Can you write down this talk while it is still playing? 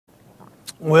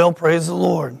Well, praise the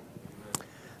Lord.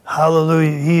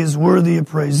 Hallelujah. He is worthy of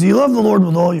praise. Do you love the Lord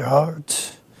with all your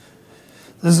heart?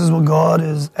 This is what God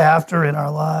is after in our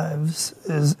lives,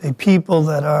 is a people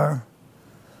that are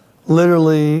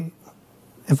literally,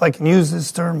 if I can use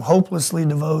this term, hopelessly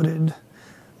devoted.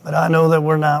 But I know that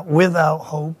we're not without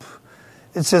hope.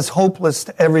 It's just hopeless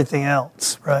to everything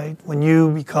else, right? When you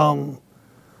become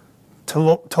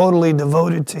totally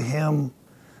devoted to Him,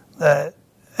 that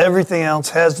everything else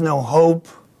has no hope,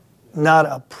 not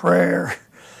a prayer,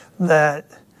 that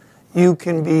you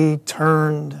can be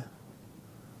turned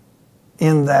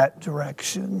in that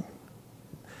direction.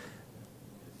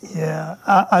 Yeah,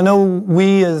 I know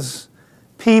we as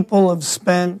people have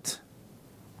spent,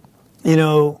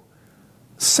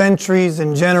 centuries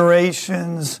and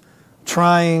generations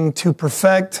trying to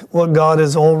perfect what God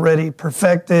has already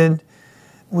perfected.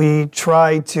 We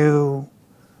try to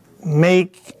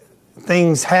make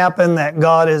things happen that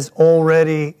God has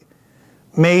already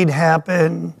made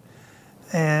happen.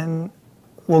 And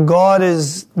what God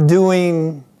is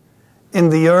doing in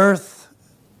the earth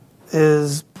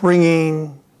is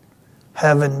bringing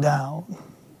heaven down.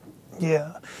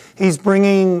 Yeah. He's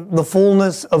bringing the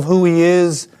fullness of who He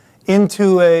is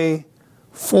into a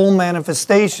full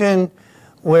manifestation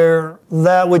where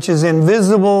that which is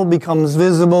invisible becomes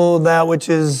visible, that which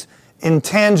is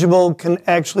intangible can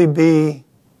actually be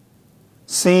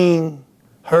seen,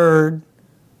 heard,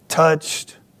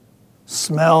 touched,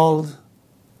 smelled,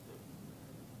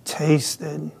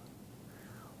 tasted.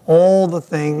 All the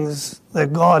things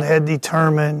that God had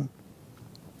determined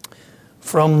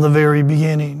from the very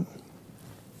beginning.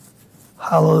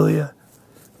 Hallelujah.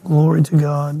 Glory to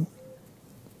God.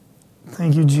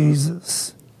 Thank you,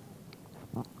 Jesus.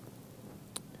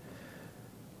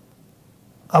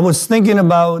 I was thinking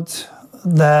about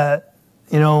that,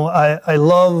 I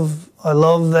love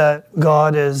that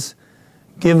God has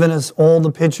given us all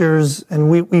the pictures, and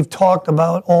we've talked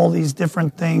about all these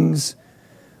different things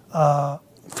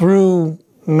through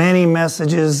many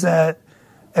messages that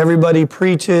everybody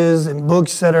preaches and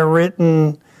books that are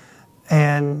written,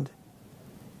 and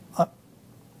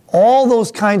all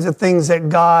those kinds of things that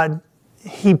God,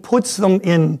 He puts them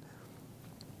in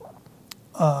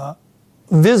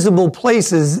visible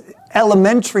places,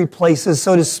 elementary places,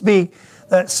 so to speak,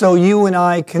 that so you and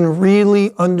I can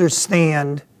really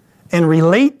understand and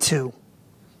relate to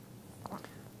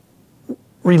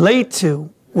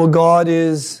what God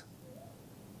is,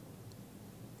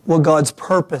 what God's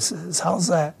purpose is. How's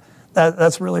that?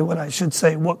 That's really what I should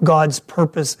say, what God's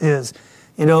purpose is.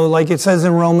 Like it says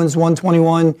in Romans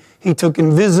 1:21, He took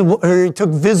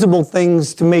visible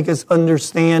things to make us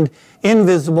understand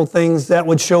invisible things that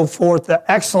would show forth the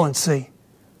excellency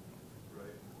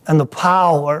and the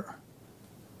power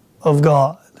of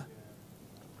God.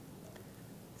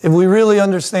 If we really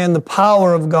understand the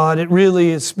power of God, it really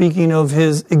is speaking of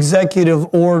His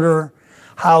executive order,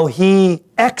 how He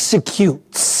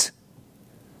executes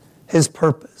His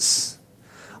purpose.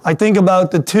 I think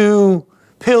about the two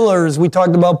pillars. We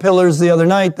talked about pillars the other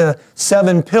night, the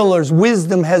 7 pillars.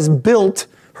 Wisdom has built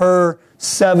her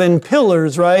 7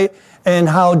 pillars, right? And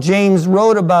how James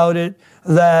wrote about it,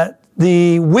 that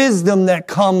the wisdom that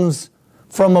comes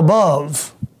from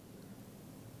above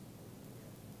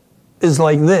is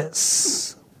like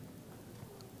this.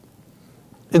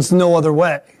 It's no other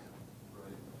way.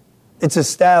 It's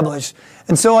established.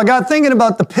 And so I got thinking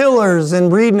about the pillars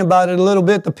and reading about it a little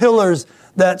bit, the pillars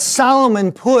that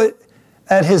Solomon put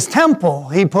at his temple.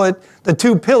 He put the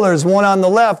 2 pillars, one on the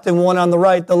left and one on the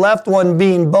right. The left one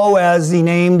being Boaz, he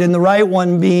named, and the right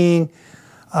one being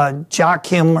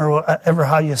Joachim, or whatever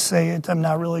how you say it. I'm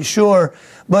not really sure.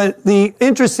 But the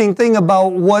interesting thing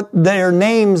about what their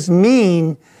names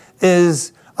mean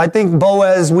is, I think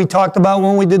Boaz, we talked about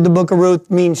when we did the book of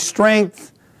Ruth, means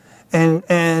strength, and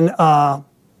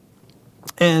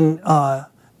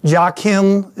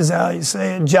Joachim, is that how you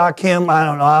say it? Joachim, I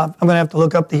don't know. I'm going to have to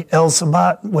look up the El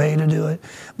Sabbat way to do it.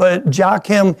 But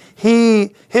Joachim,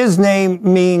 his name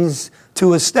means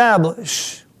to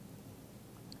establish.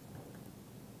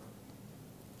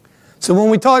 So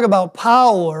when we talk about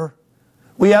power,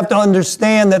 we have to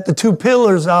understand that the 2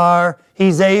 pillars are,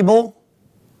 He's able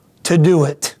to do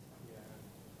it.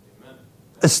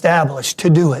 Established,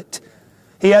 to do it.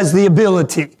 He has the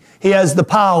ability. He has the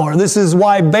power. This is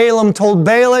why Balaam told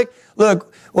Balak,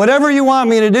 look, whatever you want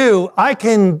me to do, I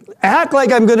can act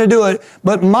like I'm going to do it,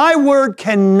 but my word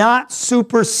cannot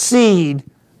supersede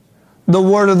the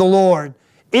word of the Lord.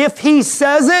 If He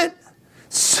says it,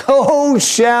 so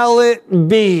shall it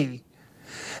be.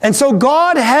 And so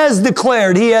God has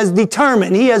declared, He has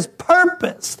determined, He has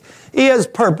purposed. He has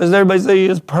purposed. Everybody say He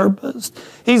has purposed.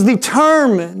 He's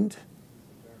determined.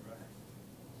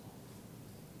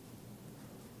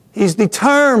 He's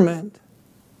determined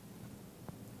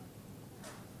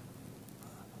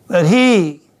that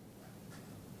He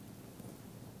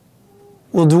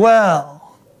will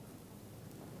dwell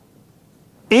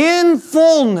in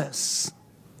fullness,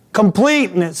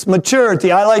 completeness,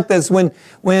 maturity. I like this when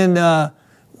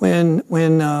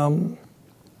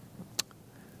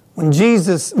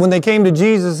they came to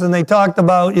Jesus and they talked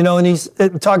about, and he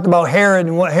talked about Herod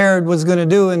and what Herod was going to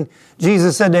do, and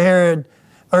Jesus said to Herod,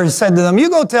 or said to them, "You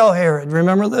go tell Herod."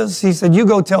 Remember this? He said, "You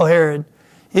go tell Herod."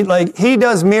 He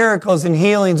does miracles and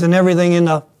healings and everything in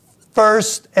the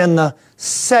first and the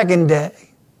second day.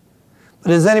 But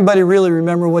does anybody really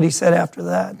remember what he said after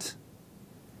that?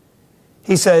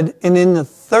 He said, "And in the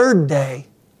third day,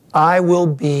 I will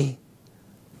be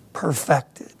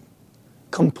perfected,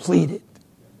 completed,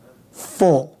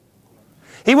 full."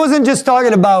 He wasn't just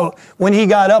talking about when he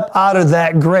got up out of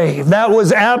that grave. That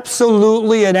was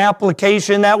absolutely an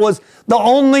application. That was the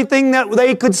only thing that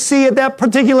they could see at that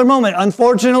particular moment.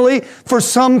 Unfortunately, for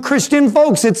some Christian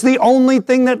folks, it's the only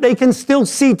thing that they can still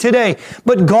see today.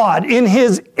 But God, in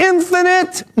His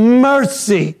infinite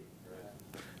mercy,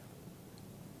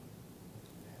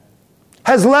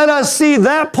 has let us see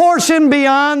that portion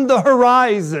beyond the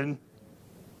horizon.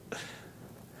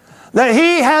 That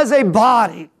He has a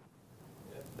body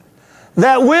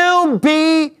that will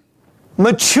be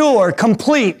mature,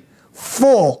 complete,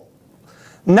 full.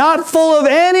 Not full of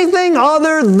anything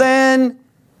other than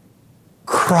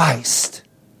Christ.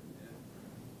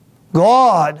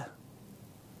 God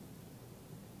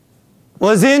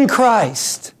was in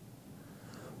Christ,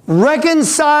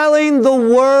 reconciling the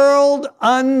world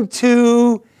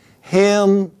unto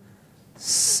Himself.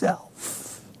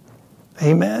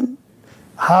 Amen.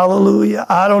 Hallelujah.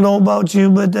 I don't know about you,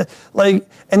 but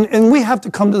and we have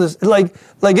to come to this,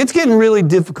 it's getting really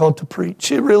difficult to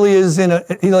preach. It really is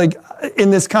in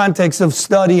this context of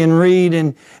study and read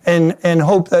and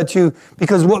hope that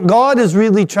because what God is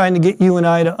really trying to get you and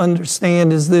I to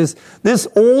understand is this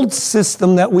old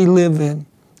system that we live in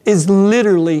is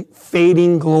literally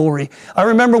fading glory. I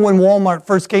remember when Walmart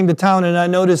first came to town, and I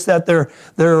noticed that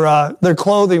their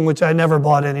clothing, which I never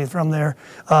bought any from there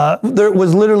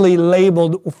was literally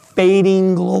labeled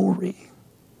fading glory.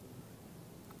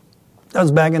 That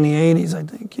was back in the 80s, I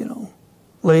think,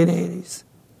 late 80s.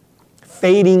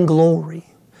 Fading glory.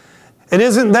 It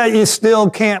isn't that you still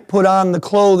can't put on the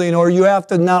clothing or you have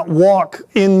to not walk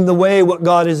in the way what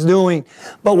God is doing.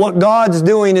 But what God's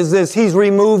doing is this. He's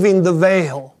removing the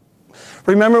veil.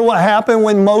 Remember what happened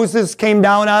when Moses came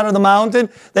down out of the mountain?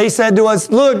 They said to us,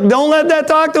 "Look, don't let that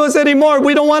talk to us anymore.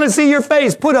 We don't want to see your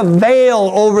face. Put a veil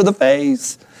over the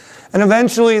face." And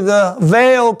eventually the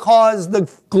veil caused the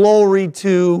glory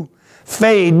to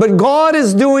fade. But God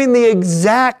is doing the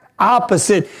exact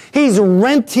opposite. He's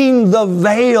renting the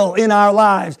veil in our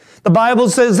lives. The Bible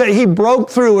says that He broke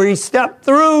through, or He stepped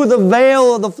through the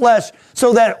veil of the flesh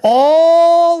so that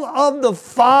all of the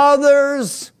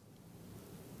Father's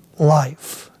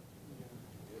life,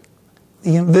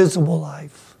 the invisible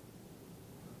life,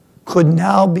 could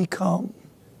now become,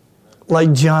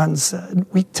 like John said,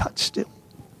 we touched Him.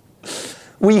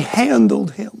 We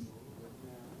handled Him.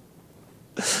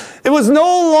 It was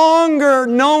no longer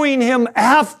knowing Him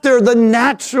after the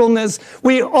naturalness.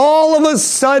 We all of a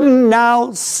sudden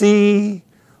now see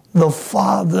the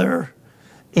Father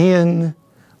in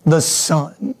the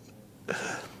Son.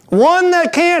 One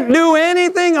that can't do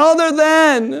anything other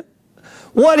than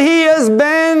what He has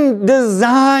been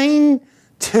designed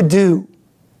to do.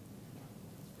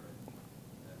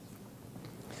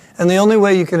 And the only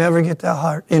way you can ever get that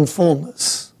heart in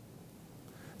fullness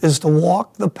is to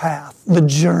walk the path, the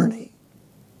journey,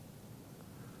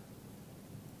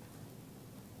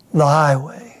 the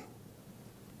highway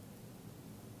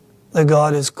that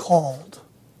God has called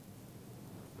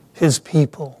His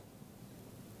people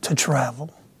to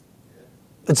travel.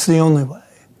 It's the only way.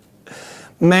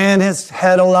 Man has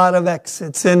had a lot of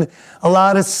exits and a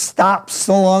lot of stops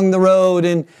along the road,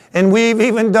 and we've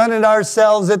even done it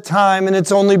ourselves at times, and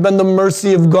it's only been the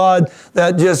mercy of God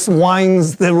that just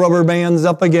winds the rubber bands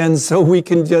up again so we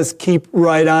can just keep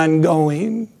right on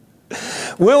going.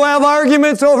 We'll have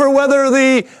arguments over whether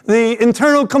the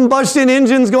internal combustion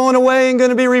engine's going away and going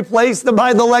to be replaced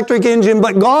by the electric engine,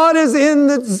 but God is in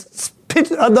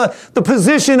the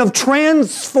position of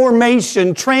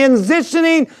transformation,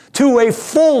 transitioning to a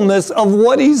fullness of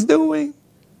what He's doing.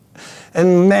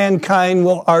 And mankind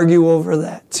will argue over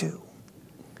that too.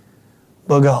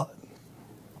 But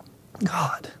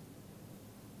God,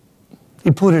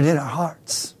 He put it in our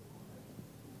hearts.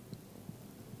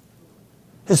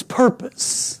 His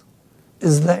purpose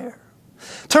is there.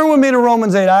 Turn with me to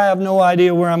Romans 8. I have no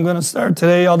idea where I'm going to start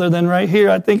today other than right here.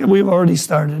 I think we've already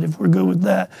started, if we're good with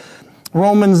that.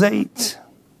 Romans 8.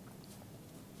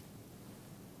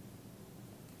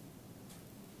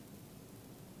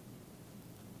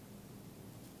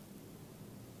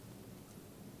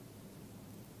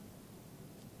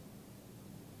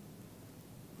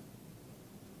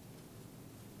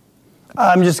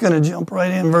 I'm just going to jump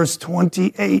right in, verse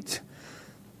 28.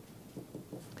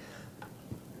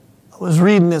 I was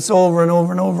reading this over and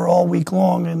over and over all week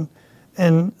long,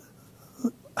 and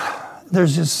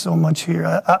there's just so much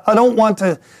here. I don't want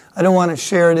to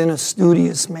share it in a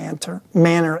studious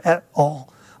manner at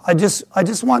all. I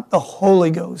just want the Holy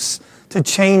Ghost to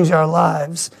change our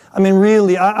lives. I mean,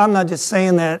 really, I'm not just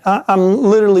saying that. I'm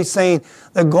literally saying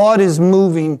that God is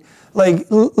moving. Like,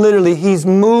 literally, He's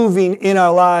moving in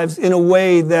our lives in a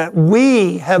way that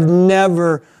we have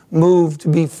never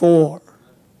moved before.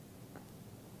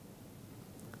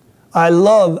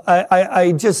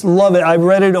 I just love it. I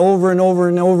read it over and over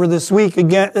and over this week.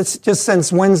 Again, it's just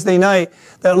since Wednesday night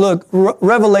that, look,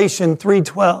 Revelation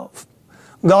 3:12.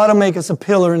 God will make us a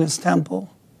pillar in His temple.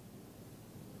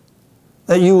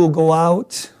 That you will go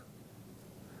out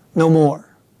no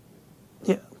more.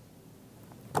 Yeah.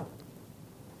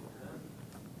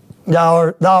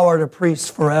 Thou art a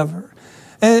priest forever.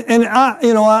 And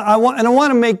I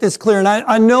want to make this clear, and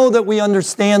I know that we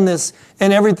understand this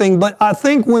and everything, but I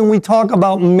think when we talk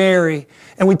about Mary,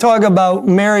 and we talk about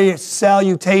Mary's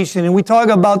salutation, and we talk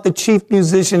about the chief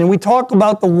musician, and we talk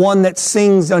about the one that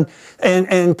sings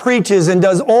and preaches and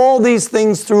does all these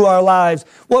things through our lives,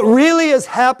 what really has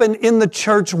happened in the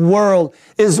church world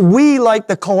is we, like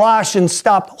the Colossians,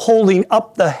 stopped holding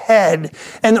up the head.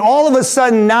 And all of a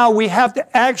sudden now we have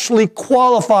to actually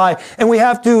qualify, and we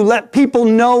have to let people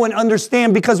know and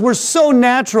understand, because we're so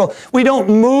natural. We don't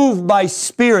move by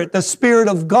Spirit, the Spirit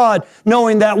of God,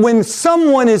 knowing that when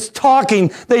someone is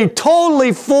talking, they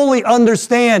totally, fully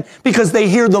understand, because they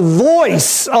hear the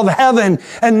voice of heaven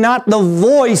and not the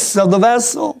voice of the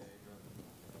vessel.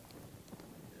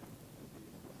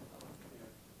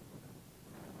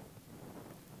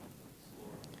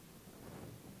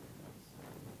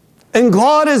 And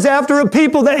God is after a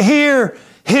people that hear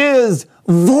His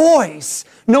voice,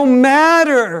 no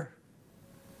matter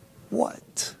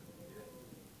what.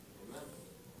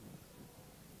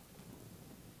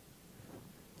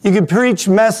 You could preach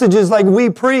messages like we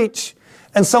preach,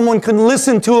 and someone could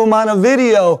listen to them on a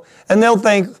video, and they'll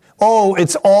think, oh,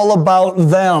 it's all about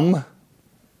them.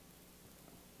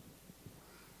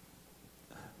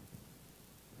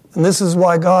 And this is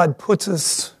why God puts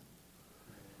us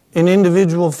in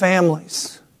individual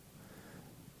families,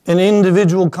 in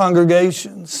individual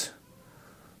congregations,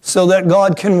 so that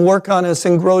God can work on us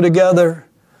and grow together,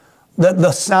 that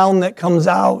the sound that comes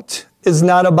out is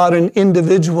not about an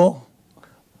individual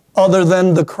other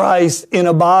than the Christ in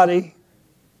a body,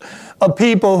 a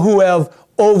people who have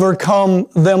overcome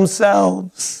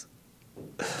themselves.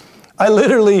 I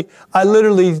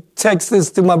literally text this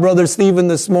to my brother Stephen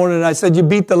this morning. I said, you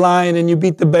beat the lion and you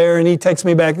beat the bear. And he texts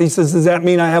me back. He says, does that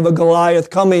mean I have a Goliath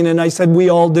coming? And I said, we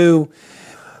all do,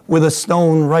 with a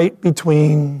stone right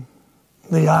between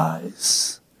the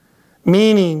eyes.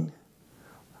 Meaning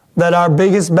that our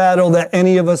biggest battle that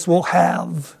any of us will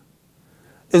have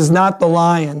is not the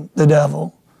lion, the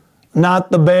devil,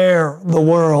 not the bear, the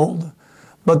world,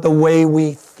 but the way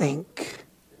we think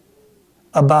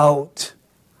about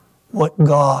what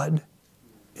God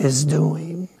is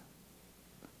doing.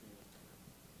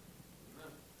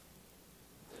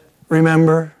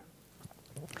 Remember,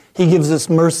 He gives us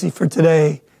mercy for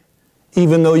today,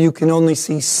 even though you can only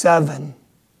see 7,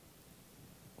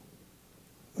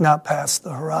 not past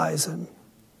the horizon.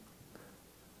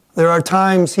 There are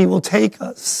times He will take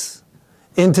us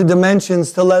into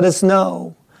dimensions to let us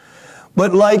know.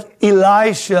 But like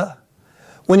Elisha,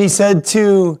 when he said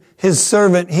to his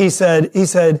servant, he said,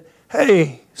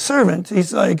 hey, servant,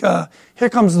 he's like, here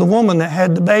comes the woman that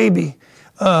had the baby.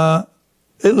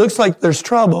 It looks like there's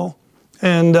trouble.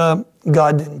 And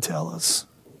God didn't tell us.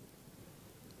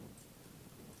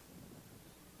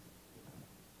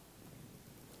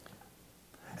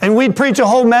 And we'd preach a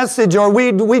whole message, or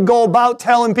we'd go about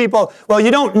telling people, well, you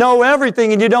don't know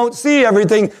everything and you don't see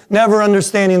everything, never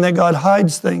understanding that God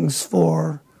hides things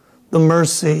for the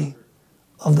mercy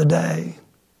of the day.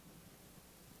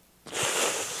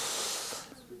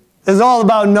 It's all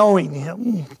about knowing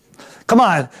Him. Come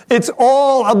on, it's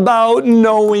all about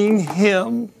knowing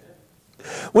Him.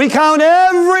 We count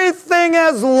everything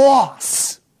as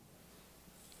loss.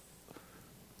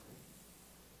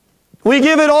 We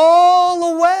give it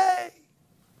all away.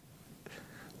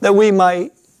 that we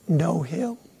might know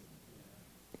him.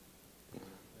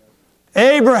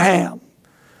 Abraham,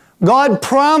 God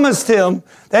promised him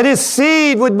that his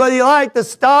seed would be like the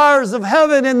stars of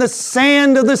heaven and the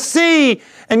sand of the sea.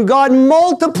 And God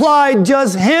multiplied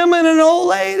just him and an old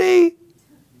lady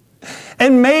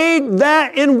and made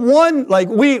that in one. Like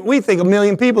we think 1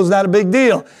 million people is not a big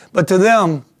deal. But to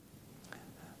them,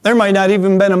 there might not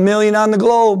even been 1 million on the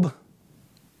globe.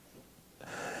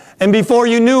 And before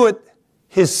you knew it,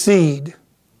 his seed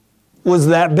was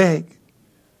that big.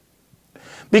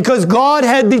 Because God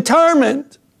had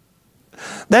determined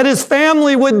that his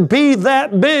family would be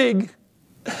that big.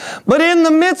 But in the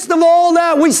midst of all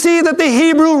that, we see that the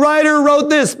Hebrew writer wrote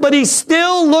this, but he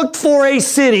still looked for a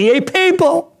city, a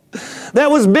people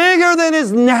that was bigger than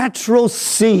his natural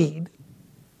seed.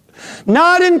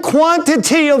 Not in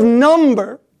quantity of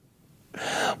number,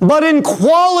 but in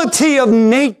quality of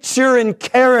nature and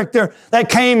character that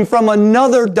came from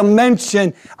another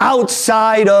dimension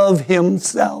outside of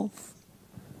himself.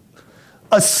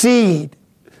 A seed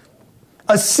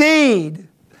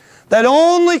that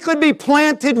only could be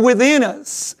planted within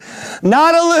us.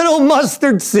 Not a little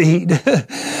mustard seed,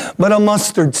 but a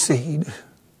mustard seed.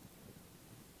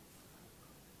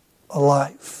 A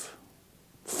life,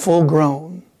 full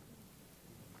grown,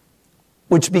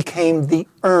 which became the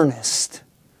earnest,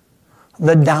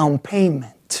 the down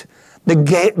payment,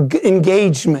 the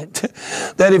engagement,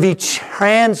 that if he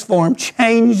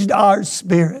changed our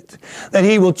spirit, that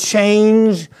he will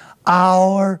change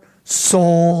our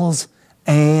souls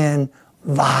and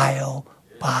vile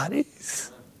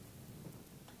bodies.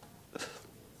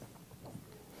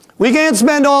 We can't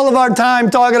spend all of our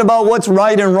time talking about what's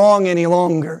right and wrong any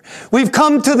longer. We've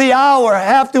come to the hour,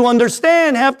 have to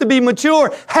understand, have to be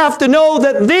mature, have to know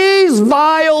that these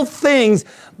vile things,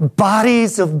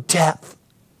 bodies of death,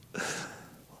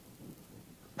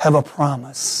 have a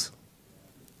promise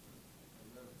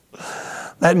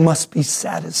that must be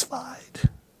satisfied.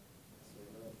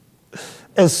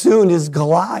 As soon as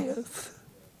Goliath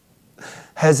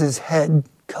has his head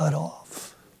cut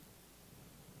off.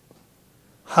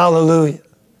 Hallelujah.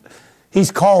 He's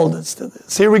called us to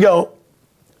this. Here we go.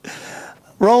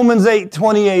 Romans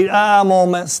 8:28. I'm all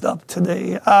messed up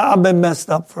today. I've been messed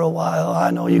up for a while. I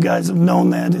know you guys have known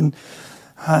that, and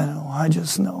I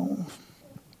just know.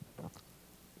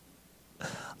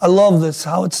 I love this,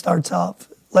 how it starts off.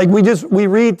 Like we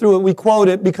read through it, we quote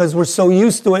it because we're so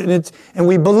used to it, and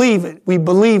we believe it. We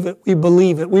believe it. We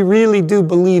believe it. We really do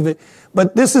believe it.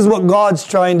 But this is what God's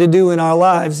trying to do in our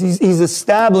lives. He's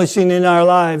establishing in our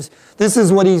lives. This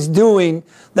is what he's doing,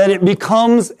 that it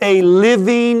becomes a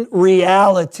living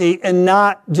reality and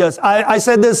not just... I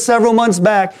said this several months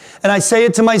back, and I say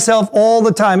it to myself all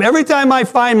the time. Every time I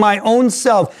find my own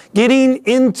self getting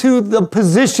into the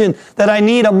position that I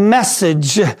need a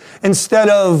message instead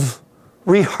of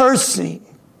rehearsing,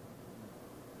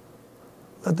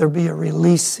 let there be a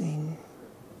releasing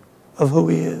of who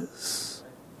he is.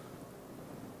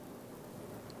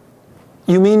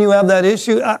 You mean you have that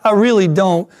issue? I really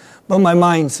don't, but my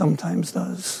mind sometimes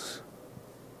does.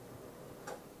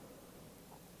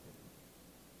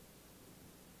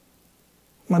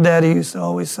 My daddy used to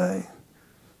always say,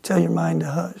 tell your mind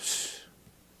to hush.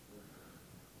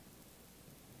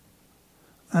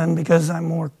 And because I'm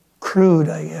more crude,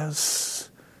 I guess,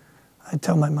 I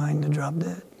tell my mind to drop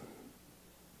dead.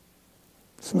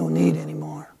 There's no need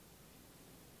anymore.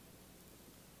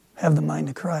 Have the mind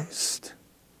of Christ.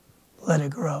 Let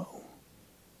it grow.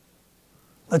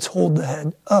 Let's hold the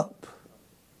head up.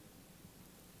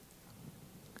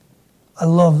 I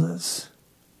love this.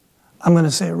 I'm going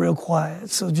to say it real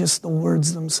quiet, so just the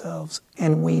words themselves.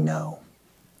 And we know.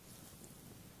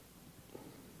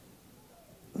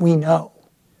 We know.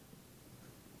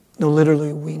 No,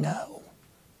 literally, we know.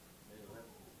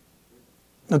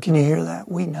 No, can you hear that?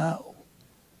 We know.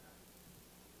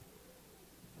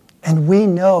 And we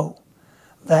know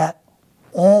that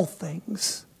all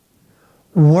things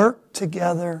work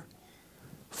together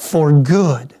for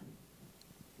good.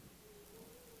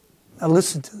 Now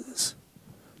listen to this.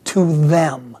 To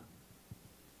them.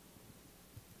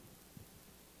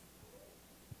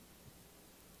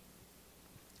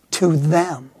 To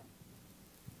them.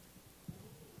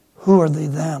 Who are they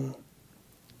them?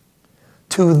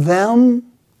 To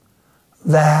them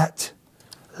that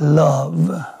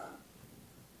love.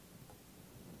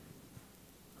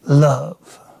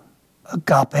 Love,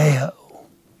 agapeo,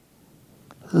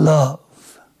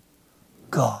 love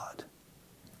God.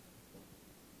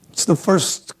 It's the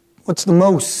first, what's the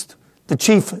most, the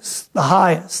chiefest, the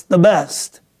highest, the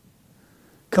best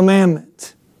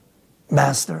commandment,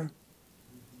 Master.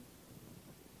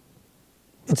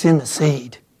 It's in the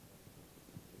seed.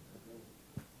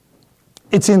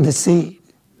 It's in the seed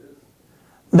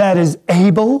that is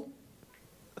able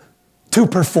to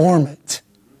perform it.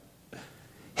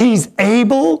 He's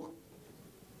able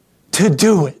to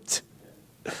do it.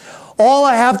 All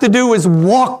I have to do is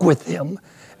walk with Him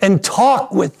and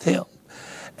talk with Him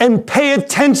and pay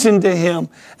attention to Him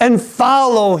and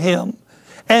follow Him.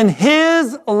 And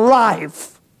His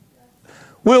life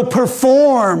will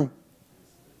perform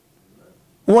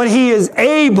what He is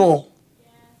able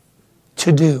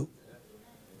to do.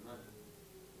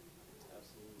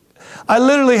 I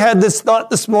literally had this thought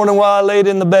this morning while I laid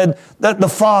in the bed that the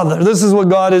Father, this is what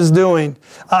God is doing.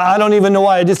 I don't even know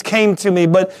why, it just came to me.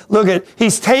 But look at,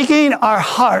 He's taking our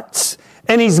hearts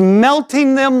and He's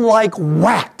melting them like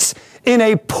wax in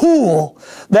a pool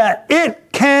that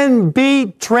it can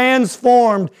be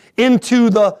transformed into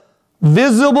the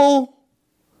visible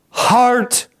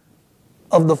heart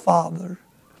of the Father.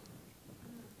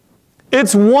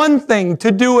 It's one thing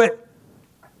to do it,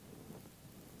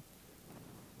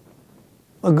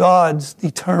 but God's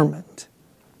determined.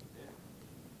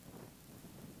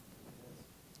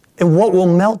 And what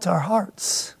will melt our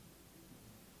hearts?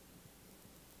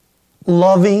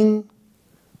 Loving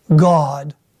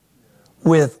God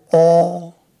with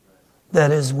all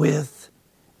that is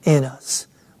within us.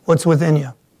 What's within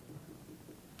you?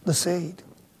 The seed.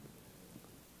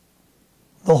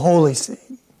 The holy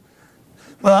seed.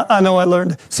 Well, I know I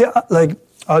learned. See, like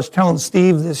I was telling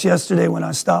Steve this yesterday when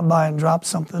I stopped by and dropped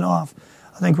something off.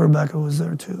 I think Rebecca was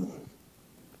there too.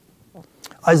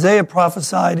 Isaiah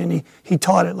prophesied and he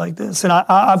taught it like this. And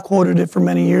I've quoted it for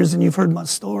many years and you've heard my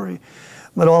story.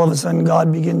 But all of a sudden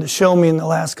God began to show me in the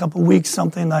last couple of weeks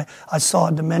something I saw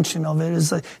a dimension of it.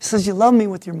 It's like, He says, you love me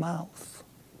with your mouth.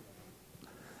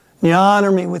 You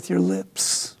honor me with your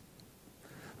lips.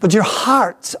 But your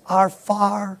hearts are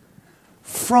far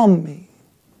from me.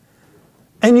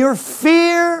 And your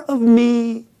fear of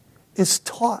me is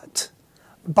taught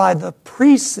by the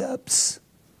precepts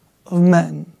of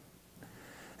men.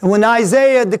 And when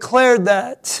Isaiah declared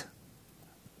that,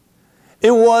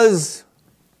 it was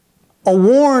a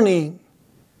warning.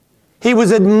 He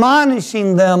was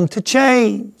admonishing them to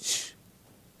change.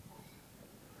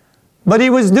 But he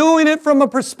was doing it from a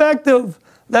perspective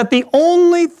that the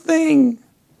only thing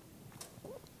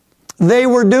they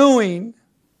were doing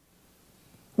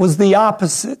was the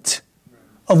opposite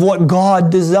of what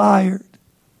God desired.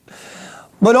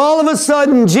 But all of a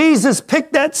sudden, Jesus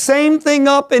picked that same thing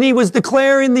up and He was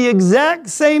declaring the exact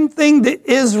same thing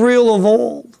to Israel of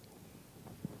old.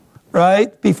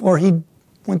 Right? Before He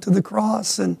went to the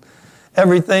cross and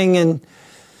everything and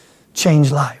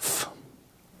changed life.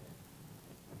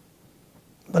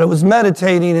 But I was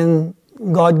meditating and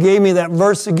God gave me that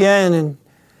verse again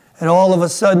and all of a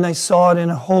sudden I saw it in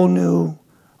a whole new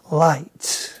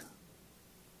light.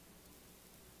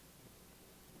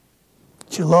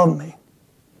 That you love me.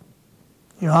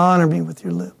 You honor me with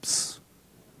your lips.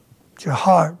 But your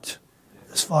heart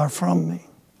is far from me.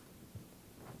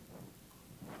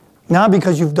 Not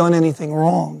because you've done anything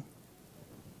wrong.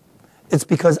 It's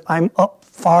because I'm up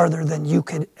farther than you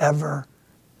could ever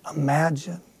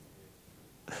imagine.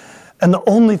 And the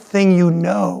only thing you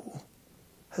know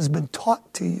has been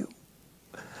taught to you.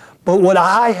 But what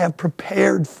I have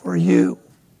prepared for you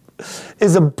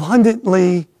is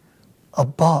abundantly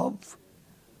above.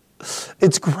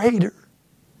 It's greater.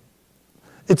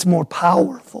 It's more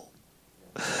powerful.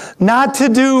 Not to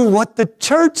do what the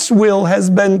church will has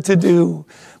been to do,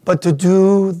 but to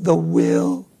do the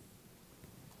will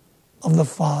of the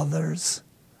Father's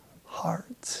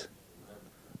heart.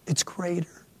 It's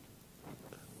greater.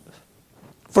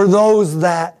 For those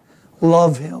that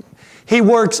love Him. He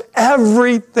works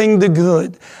everything to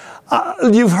good.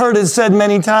 You've heard it said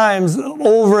many times,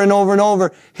 over and over and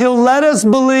over. He'll let us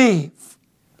believe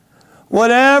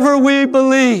whatever we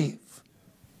believe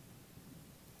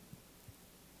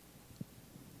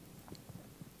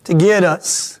to get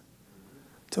us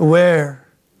to where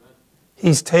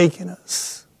He's taken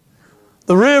us.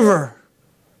 The river,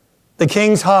 the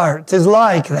King's heart, is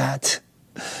like that.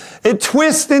 It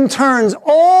twists and turns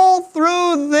all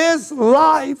through this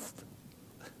life.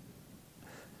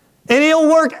 And He'll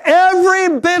work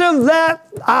every bit of that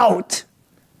out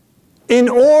in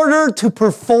order to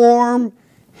perform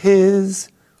His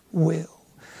will.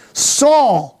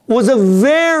 Saul was a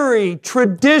very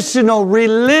traditional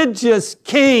religious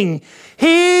king.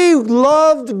 He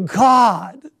loved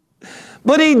God.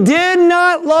 But he did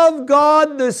not love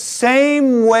God the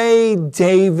same way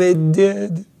David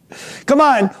did. Come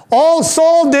on, all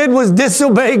Saul did was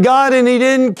disobey God, and he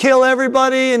didn't kill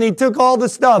everybody, and he took all the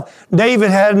stuff. David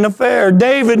had an affair.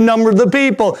 David numbered the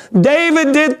people.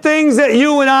 David did things that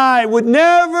you and I would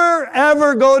never,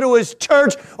 ever go to his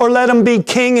church or let him be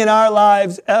king in our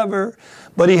lives ever.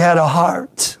 But he had a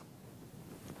heart.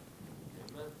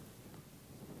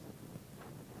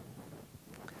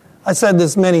 I said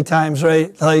this many times,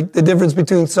 right? Like the difference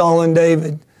between Saul and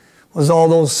David was all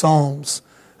those psalms.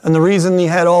 And the reason he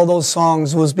had all those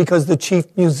songs was because the chief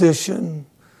musician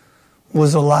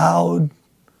was allowed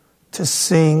to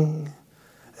sing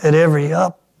at every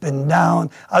up and down.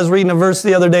 I was reading a verse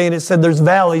the other day and it said there's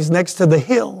valleys next to the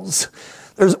hills.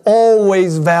 There's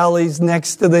always valleys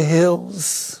next to the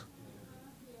hills.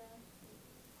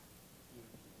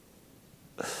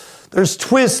 There's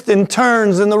twists and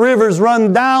turns, and the rivers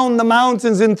run down the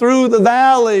mountains and through the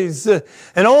valleys and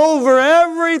over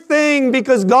everything,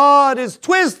 because God is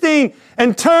twisting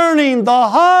and turning the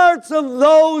hearts of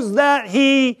those that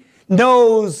He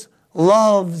knows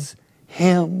loves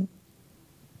Him.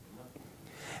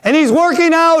 And He's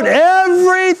working out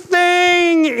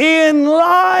everything in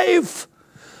life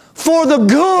for the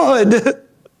good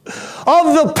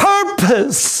of the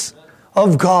purpose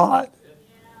of God.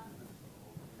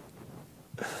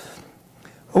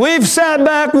 We've sat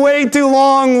back way too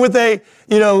long with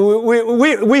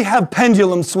we have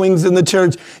pendulum swings in the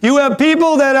church. You have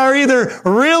people that are either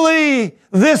really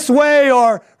this way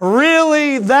or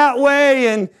really that way,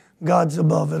 and God's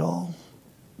above it all.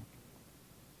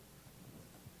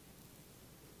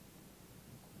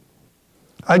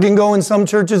 I can go in some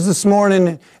churches this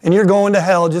morning and you're going to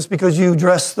hell just because you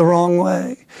dressed the wrong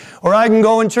way. Or I can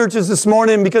go in churches this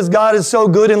morning because God is so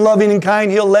good and loving and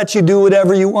kind, He'll let you do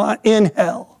whatever you want in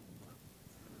hell.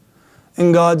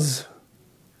 And God's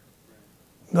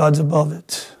above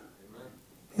it.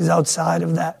 He's outside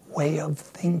of that way of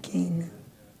thinking.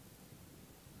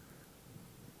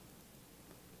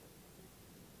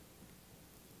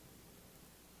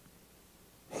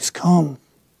 He's come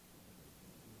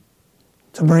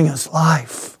to bring us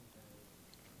life.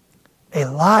 A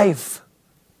life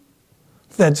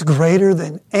that's greater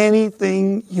than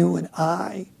anything you and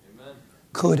I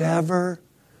could ever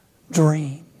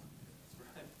dream.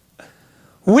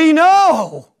 We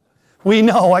know,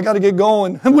 I got to get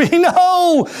going. We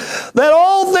know that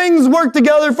all things work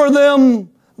together for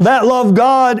them that love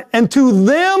God, and to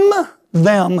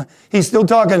them, he's still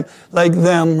talking like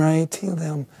them, right?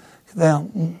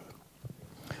 Them.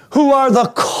 Who are the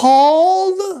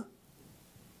called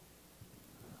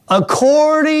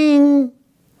according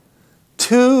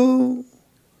to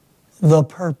the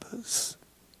purpose.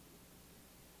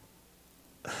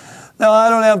 Now, I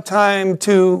don't have time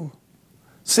to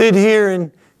sit here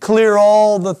and clear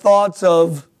all the thoughts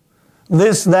of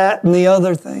this, that, and the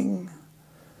other thing.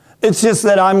 It's just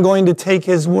that I'm going to take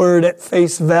His word at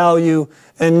face value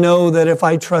and know that if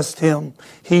I trust Him,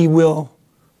 He will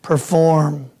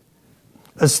perform,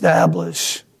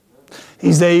 establish.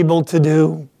 He's able to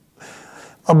do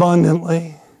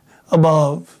abundantly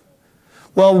above.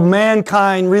 Well,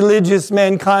 religious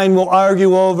mankind will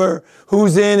argue over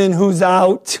who's in and who's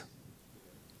out.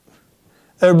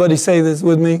 Everybody say this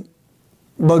with me.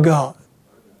 But God.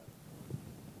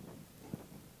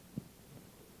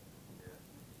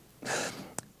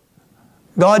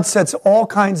 God sets all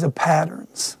kinds of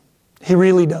patterns. He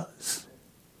really does.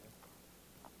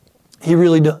 He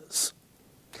really does.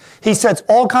 He sets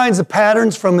all kinds of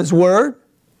patterns from His Word.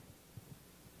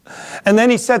 And then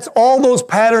He sets all those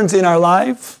patterns in our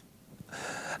life.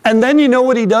 And then you know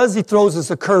what He does? He throws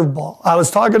us a curveball. I was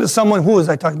talking to someone, who was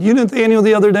I talking to? You, Nathaniel,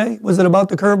 the other day? Was it about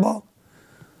the curveball?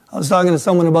 I was talking to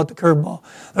someone about the curveball.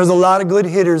 There's a lot of good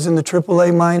hitters in the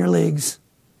AAA minor leagues.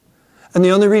 And the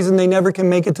only reason they never can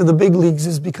make it to the big leagues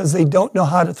is because they don't know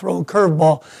how to throw a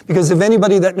curveball. Because if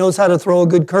anybody that knows how to throw a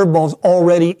good curveball is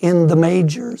already in the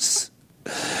majors.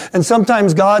 And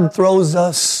sometimes God throws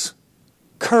us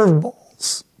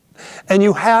curveballs. And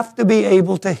you have to be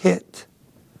able to hit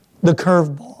the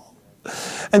curveball.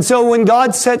 And so when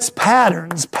God sets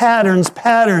patterns,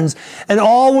 and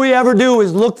all we ever do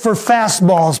is look for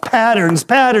fastballs, patterns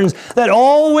that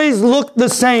always look the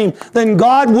same, then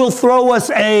God will throw us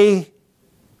a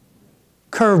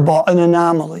curveball, an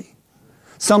anomaly.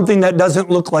 Something that doesn't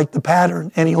look like the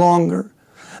pattern any longer.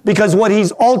 Because what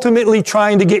He's ultimately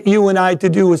trying to get you and I to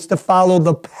do is to follow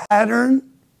the pattern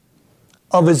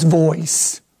of His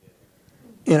voice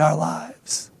in our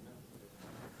lives.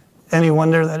 Any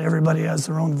wonder that everybody has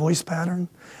their own voice pattern,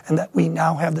 and that we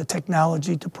now have the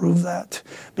technology to prove that?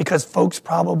 Because folks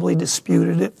probably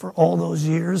disputed it for all those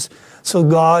years. So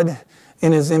God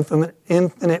in his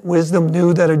infinite wisdom,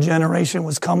 knew that a generation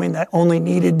was coming that only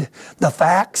needed the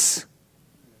facts,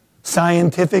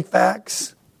 scientific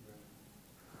facts,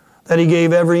 that he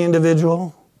gave every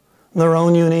individual their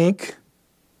own uniqueness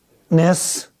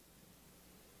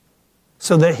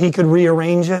so that he could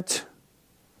rearrange it,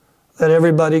 that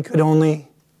everybody could only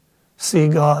see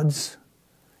God's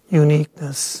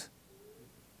uniqueness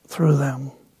through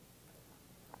them.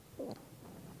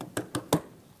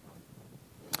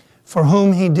 For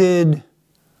whom he did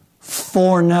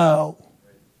foreknow,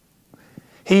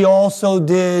 he also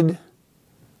did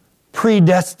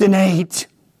predestinate.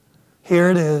 Here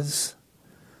it is.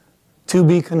 To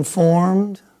be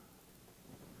conformed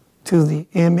to the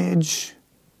image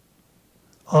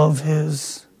of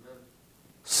his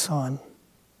Son.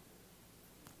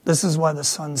 This is why the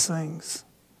Son sings.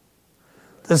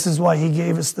 This is why he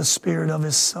gave us the Spirit of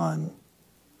his Son.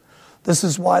 This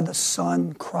is why the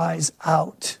Son cries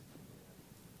out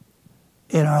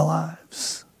in our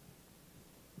lives.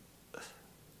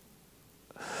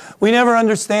 We never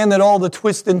understand that all the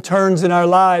twists and turns in our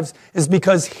lives is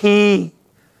because he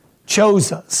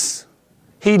chose us.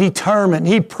 He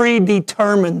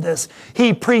predetermined this.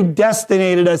 He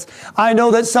predestinated us. I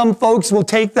know that some folks will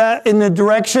take that in the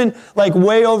direction, like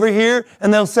way over here,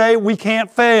 and they'll say, we can't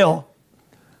fail.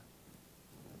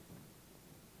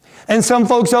 And some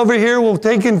folks over here will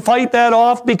take and fight that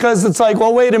off because it's like,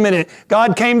 well, wait a minute.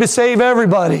 God came to save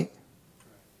everybody.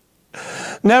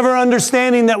 Never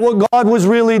understanding that what God was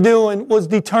really doing was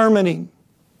determining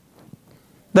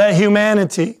that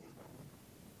humanity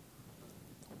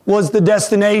was the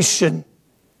destination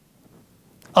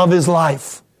of his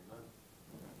life.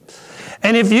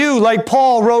 And if you, like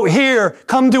Paul wrote here,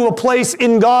 come to a place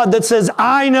in God that says,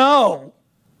 I know.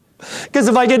 Because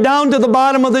if I get down to the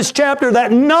bottom of this chapter,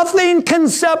 that nothing can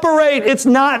separate. It's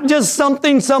not just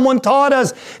something someone taught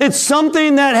us. It's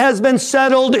something that has been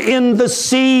settled in the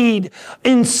seed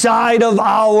inside of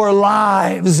our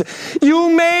lives.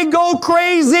 You may go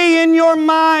crazy in your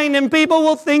mind and people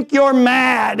will think you're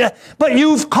mad. But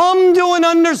you've come to an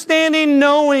understanding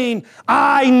knowing,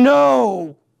 I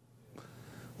know.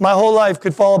 My whole life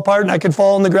could fall apart and I could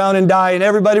fall on the ground and die. And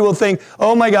everybody will think,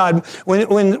 oh my God,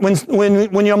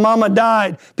 when your mama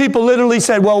died, people literally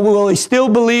said, well, will he still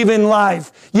believe in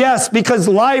life? Yes, because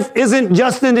life isn't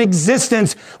just an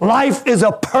existence. Life is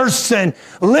a person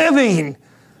living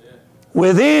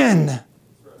within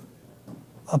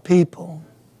a people.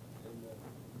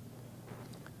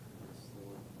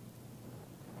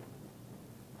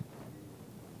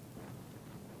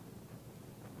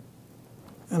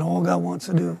 And all God wants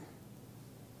to do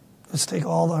is take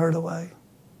all the hurt away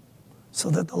so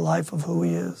that the life of who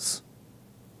he is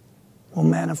will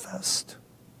manifest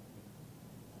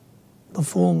the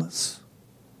fullness.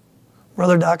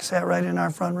 Brother Doc sat right in our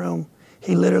front room.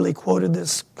 He literally quoted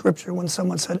this scripture when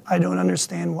someone said, I don't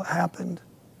understand what happened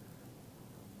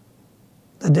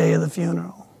the day of the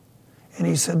funeral. And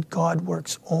he said, God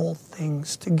works all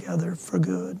things together for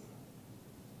good.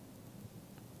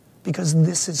 Because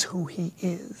this is who he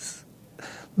is.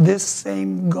 This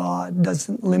same God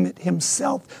doesn't limit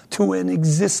himself to an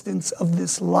existence of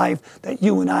this life that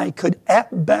you and I could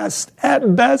at best,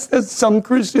 as some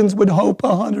Christians would hope,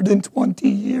 120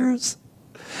 years.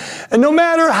 And no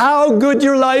matter how good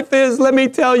your life is, let me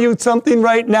tell you something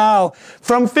right now.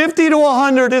 From 50 to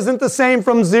 100 isn't the same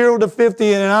from 0 to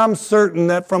 50, and I'm certain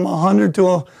that from 100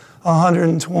 to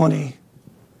 120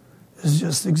 is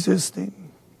just existing.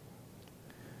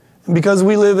 And because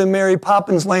we live in Mary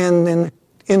Poppins land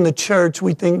in the church,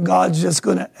 we think God's just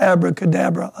going to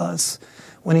abracadabra us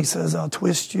when he says, I'll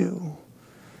twist you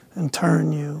and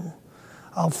turn you.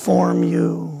 I'll form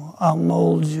you. I'll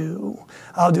mold you.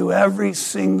 I'll do every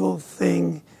single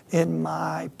thing in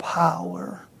my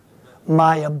power,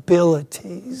 my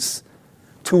abilities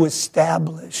to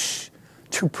establish,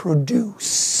 to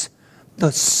produce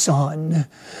the Son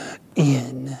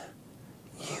in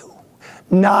you.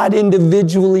 Not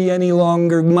individually any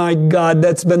longer. My God,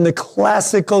 that's been the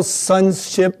classical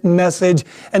sonship message.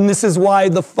 And this is why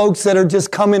the folks that are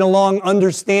just coming along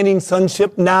understanding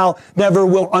sonship now never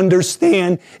will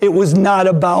understand. It was not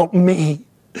about me.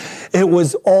 It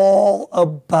was all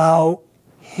about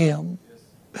him.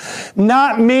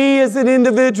 Not me as an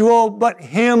individual, but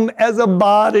him as a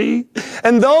body.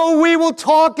 And though we will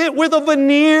talk it with a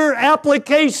veneer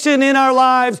application in our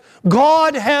lives,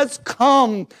 God has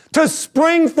come to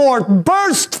spring forth,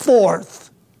 burst forth,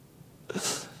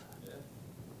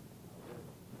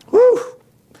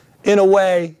 in a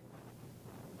way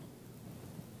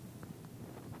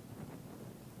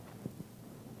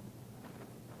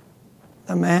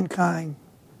that mankind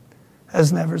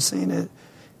has never seen it.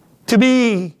 to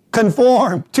be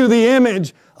conformed to the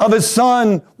image of His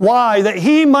Son. Why? That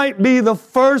He might be the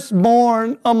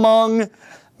firstborn among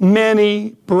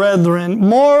many brethren.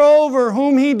 Moreover,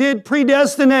 whom He did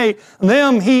predestinate,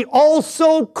 them He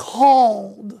also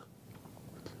called.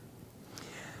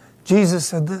 Jesus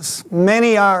said this,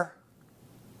 many are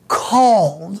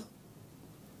called,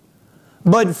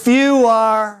 but few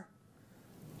are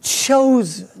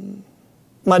chosen.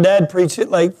 My dad preached it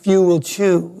like few will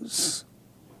choose.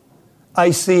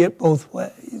 I see it both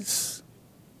ways.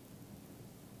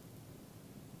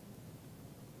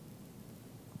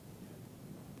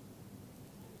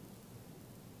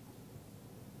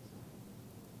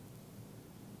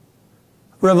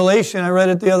 Revelation, I read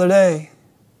it the other day.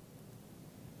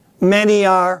 Many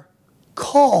are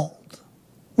called.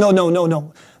 No.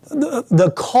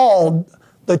 The called,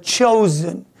 the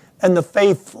chosen, and the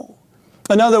faithful.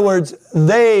 In other words,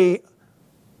 they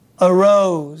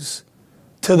arose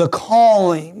to the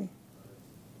calling.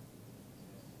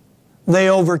 They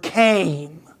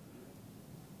overcame.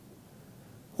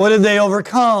 What did they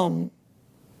overcome?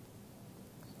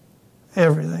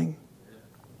 Everything.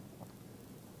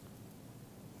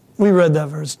 We read that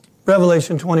verse,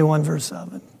 Revelation 21, verse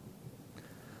 7.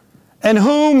 And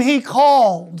whom He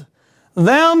called,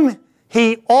 them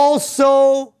He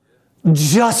also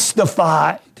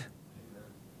justified.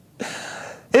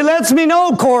 It lets me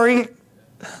know, Corey,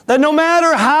 that no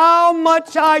matter how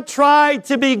much I try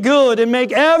to be good and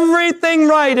make everything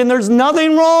right, and there's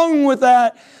nothing wrong with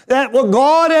that what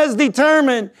God has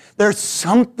determined, there's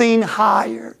something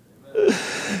higher.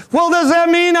 Well, does that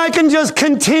mean I can just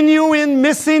continue in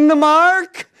missing the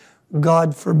mark?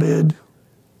 God forbid.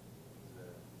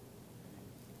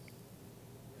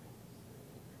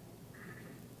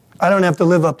 I don't have to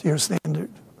live up to your standard.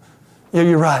 Yeah,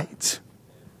 you're right.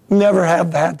 Never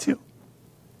have had to.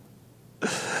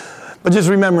 But just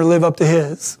remember, live up to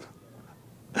His.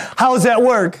 How does that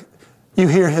work? You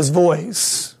hear His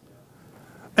voice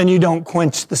and you don't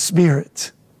quench the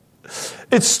Spirit.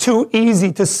 It's too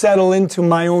easy to settle into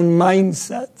my own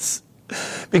mindsets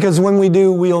because when we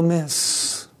do, we'll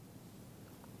miss.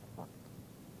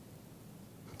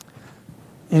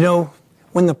 You know,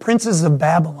 when the princes of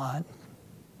Babylon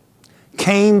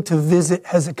came to visit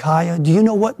Hezekiah, do you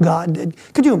know what God did?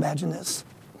 Could you imagine this?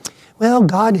 Well,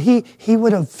 God, he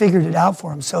would have figured it out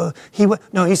for him. So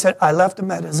He said, I left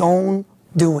him at his own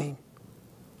doing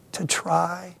to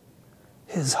try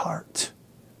his heart.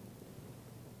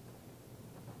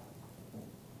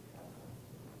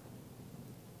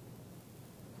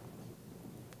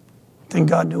 Think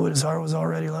God knew what his heart was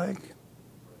already like?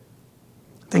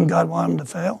 Think God wanted him to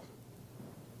fail?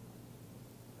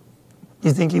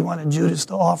 You think He wanted Judas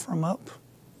to offer him up?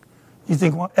 You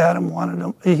think he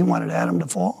wanted Adam to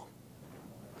fall?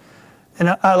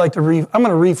 And I like to I'm going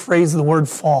to rephrase the word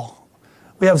fall.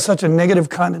 We have such a negative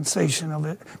condensation of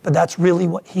it, but that's really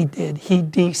what He did. He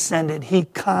descended. He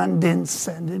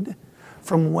condescended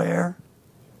from where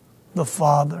the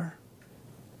Father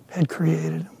had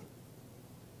created him.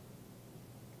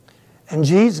 And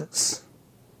Jesus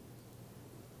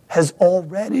has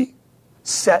already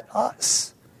set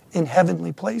us in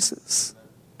heavenly places.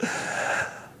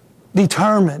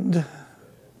 Determined.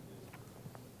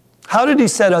 How did He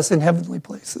set us in heavenly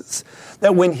places?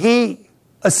 That when He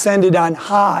ascended on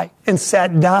high and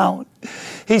sat down,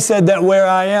 He said that where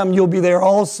I am, you'll be there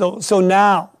also. So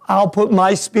now I'll put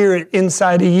my Spirit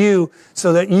inside of you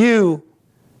so that you,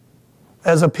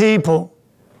 as a people,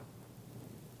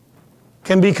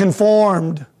 can be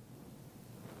conformed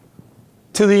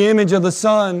to the image of the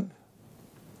Son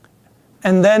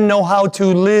and then know how to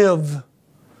live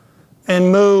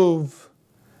and move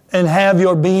and have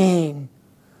your being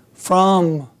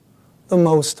from the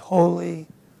most holy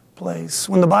place.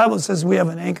 When the Bible says we have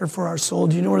an anchor for our soul,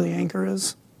 do you know where the anchor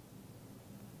is?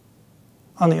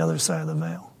 On the other side of the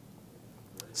veil.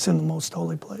 It's in the most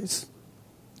holy place.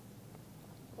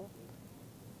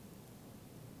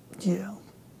 Yeah.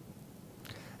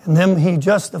 And them He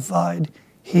justified,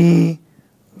 He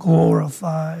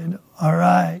glorified. All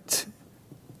right.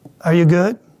 Are you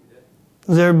good?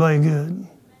 Is everybody good?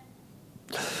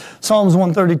 Psalms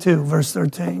 132, verse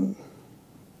 13.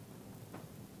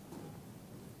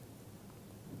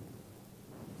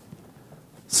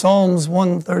 Psalms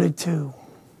 132,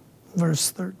 verse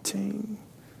 13.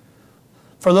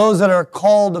 For those that are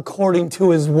called according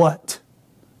to His what?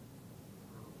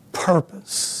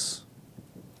 Purpose.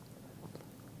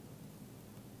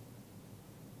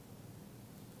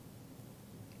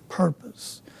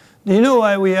 Purpose. Do you know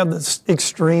why we have the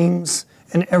extremes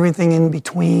and everything in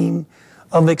between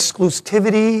of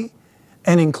exclusivity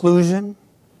and inclusion?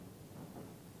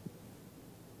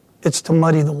 It's to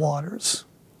muddy the waters.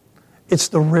 It's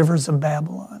the rivers of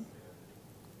Babylon.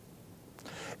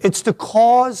 It's to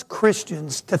cause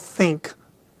Christians to think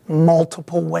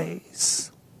multiple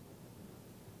ways.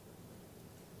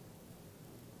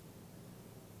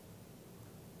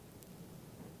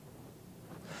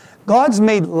 God's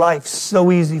made life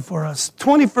so easy for us.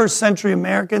 21st century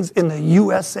Americans in the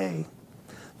USA,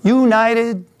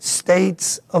 United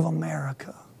States of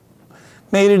America,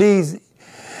 made it easy.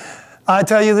 I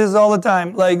tell you this all the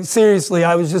time. Like, seriously,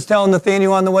 I was just telling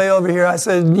Nathaniel on the way over here, I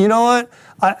said, you know what?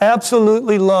 I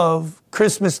absolutely love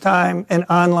Christmas time and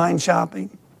online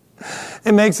shopping.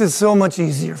 It makes it so much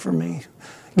easier for me.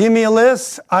 Give me a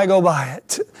list, I go buy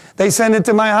it. They send it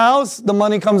to my house, the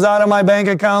money comes out of my bank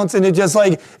accounts, and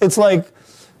it's like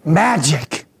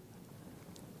magic.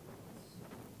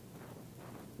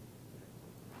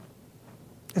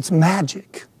 It's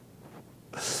magic.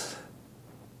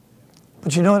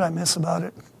 But you know what I miss about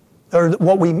it? Or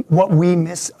what we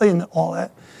miss in all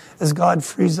that is God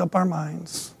frees up our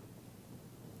minds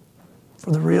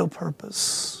for the real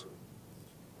purpose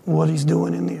of what He's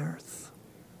doing in the earth.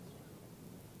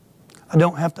 I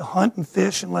don't have to hunt and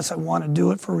fish unless I want to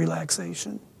do it for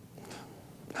relaxation.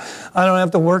 I don't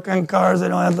have to work on cars. I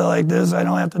don't have to like this. I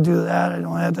don't have to do that. I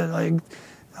don't have to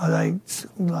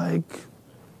like.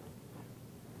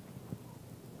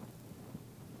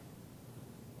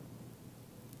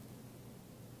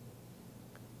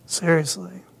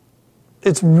 Seriously,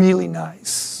 it's really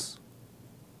nice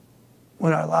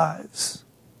when our lives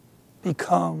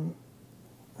become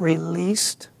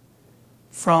released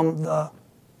from the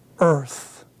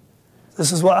earth.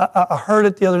 This is what I heard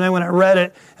it the other night when I read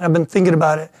it, and I've been thinking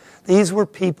about it. These were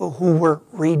people who were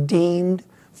redeemed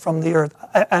from the earth.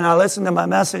 And I listened to my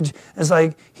message. It's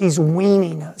like He's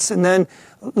weaning us. And then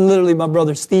literally my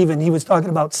brother Stephen, he was talking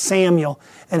about Samuel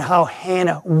and how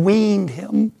Hannah weaned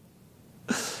him.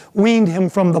 Weaned him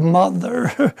from the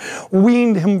mother.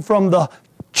 Weaned him from the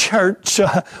church.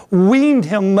 Weaned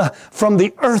him from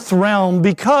the earth realm,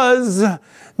 because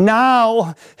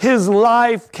now his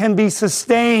life can be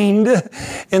sustained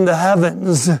in the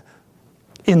heavens,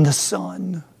 in the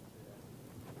Son.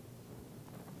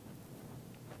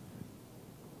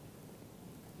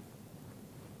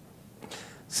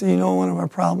 See, you know, one of my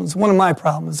problems,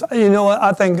 you know what?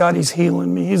 I thank God He's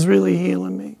healing me. He's really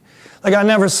healing me. Like, I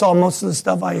never saw most of the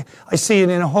stuff. I see it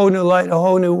in a whole new light, a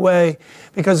whole new way.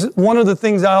 Because one of the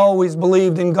things I always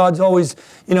believed in, God's always,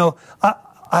 you know,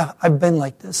 I've been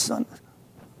like this, son.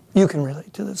 You can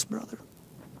relate to this, brother.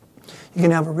 You can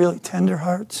have a really tender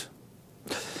heart,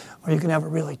 or you can have a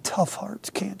really tough heart,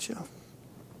 can't you?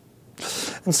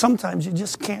 And sometimes you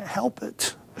just can't help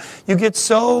it. You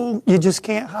just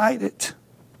can't hide it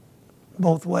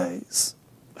both ways.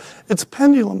 It's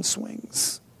pendulum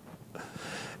swings.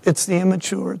 It's the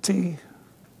immaturity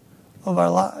of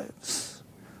our lives.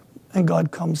 And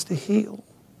God comes to heal,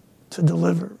 to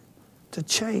deliver, to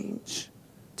change,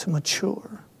 to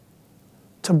mature,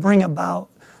 to bring about,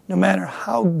 no matter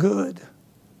how good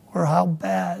or how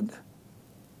bad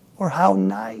or how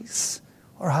nice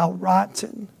or how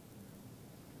rotten.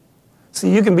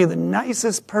 See, you can be the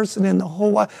nicest person in the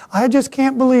whole world. I just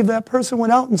can't believe that person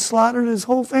went out and slaughtered his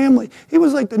whole family. He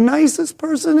was like the nicest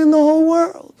person in the whole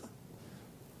world.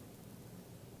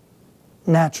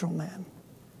 Natural man.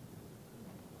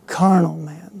 Carnal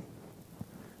man.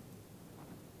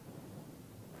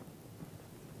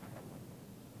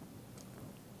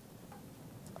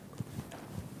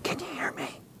 Can you hear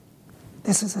me?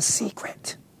 This is a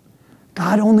secret.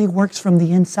 God only works from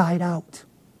the inside out.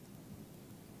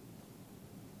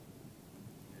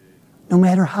 No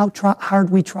matter how hard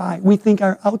we try, we think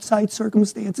our outside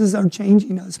circumstances are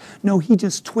changing us. No, He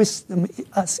just twists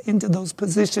us into those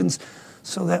positions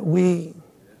so that we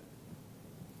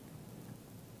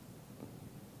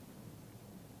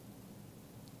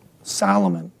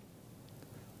Solomon,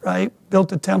 right,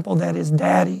 built a temple that his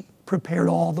daddy prepared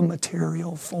all the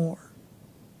material for.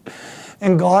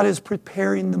 And God is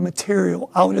preparing the material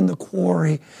out in the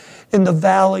quarry, in the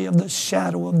valley of the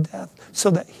shadow of death, so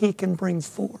that He can bring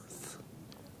forth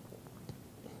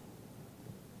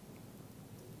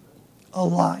a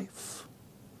life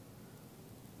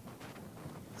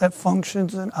that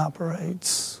functions and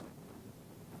operates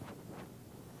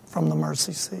from the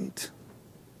mercy seat.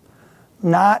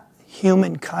 Not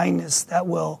human kindness that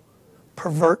will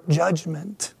pervert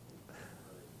judgment,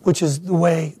 which is the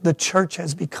way the church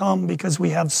has become because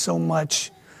we have so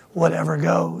much whatever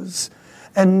goes.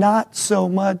 And not so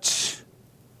much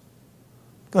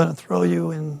going to throw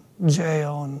you in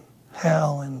jail and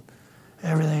hell and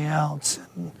everything else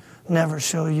and never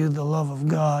show you the love of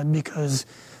God because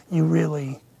you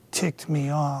really ticked me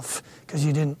off because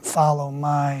you didn't follow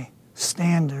my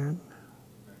standard.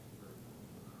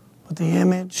 But the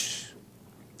image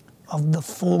of the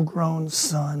full-grown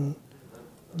Son,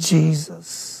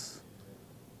 Jesus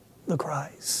the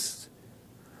Christ,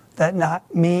 that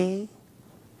not me,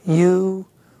 you,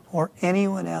 or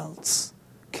anyone else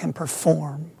can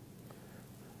perform.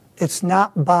 It's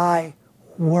not by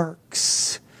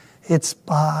works, it's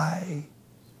by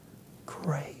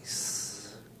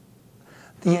grace.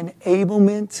 The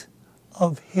enablement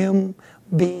of Him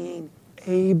being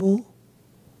able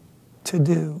to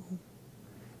do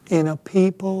in a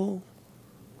people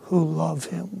who love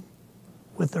Him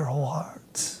with their whole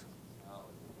hearts.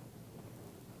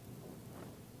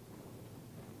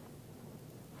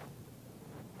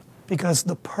 Because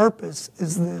the purpose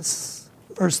is this,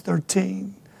 verse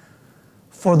 13.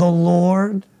 For the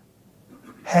Lord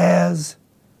has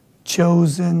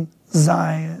chosen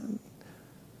Zion.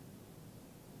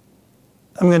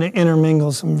 I'm going to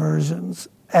intermingle some versions.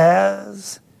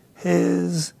 As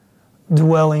His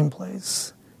dwelling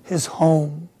place, His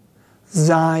home,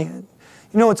 Zion.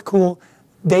 You know what's cool?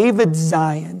 David's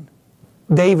Zion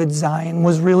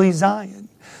was really Zion.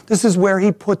 This is where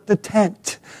he put the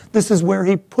tent. This is where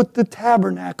he put the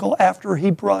tabernacle after he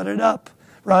brought it up,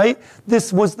 right?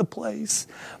 This was the place.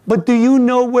 But do you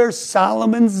know where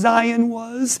Solomon's Zion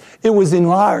was? It was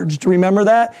enlarged. Remember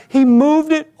that? He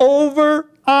moved it over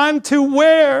onto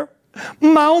where?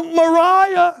 Mount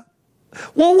Moriah.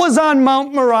 What was on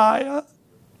Mount Moriah?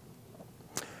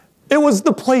 It was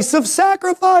the place of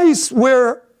sacrifice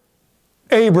where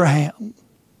Abraham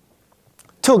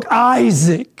took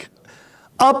Isaac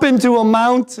up into a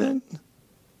mountain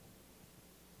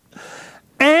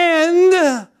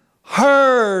and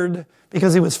heard,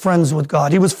 because he was friends with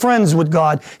God. He was friends with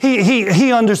God.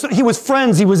 He understood. He was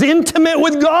friends. He was intimate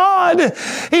with God.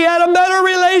 He had a better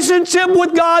relationship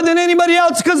with God than anybody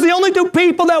else, because the only two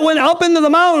people that went up into the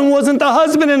mountain wasn't the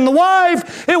husband and the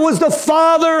wife. It was the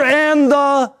Father and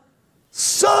the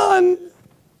Son.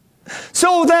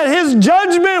 So that his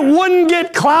judgment wouldn't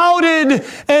get clouded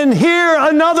and hear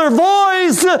another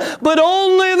voice, but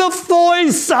only the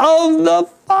voice of the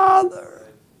Father.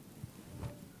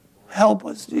 Help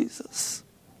us, Jesus.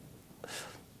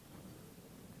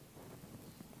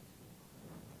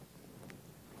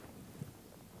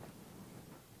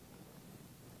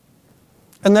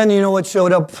 And then you know what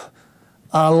showed up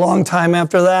a long time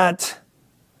after that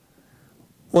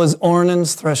was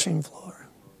Ornan's threshing floor.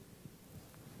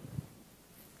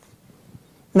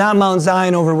 Not Mount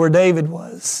Zion over where David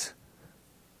was.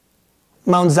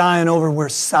 Mount Zion over where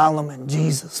Solomon,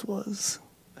 Jesus, was.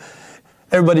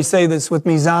 Everybody say this with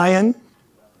me. Zion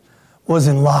was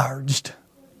enlarged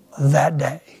that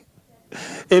day.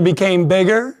 It became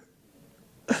bigger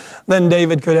than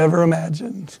David could ever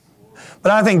imagine.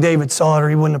 But I think David saw it, or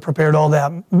he wouldn't have prepared all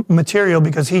that material,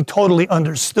 because he totally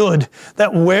understood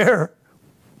that where...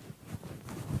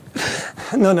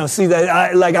 No, see, that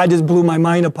I just blew my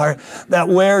mind apart. That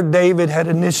where David had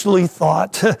initially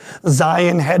thought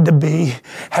Zion had to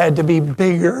be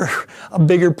bigger, a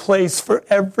bigger place for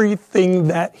everything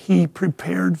that he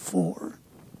prepared for.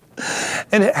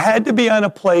 And it had to be on a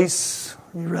place,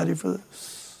 are you ready for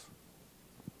this?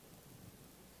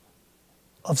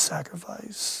 Of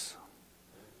sacrifice.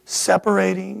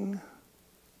 Separating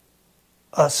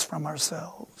us from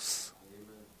ourselves.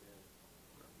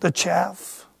 The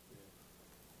chaff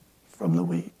from the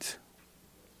wheat.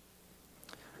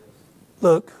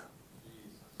 Look,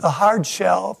 the hard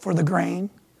shell for the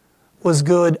grain was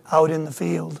good out in the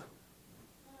field.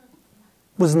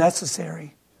 Was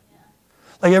necessary.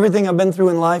 Like everything I've been through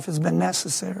in life has been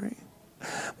necessary.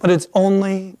 But it's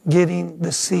only getting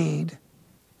the seed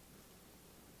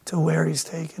to where He's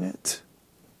taken it.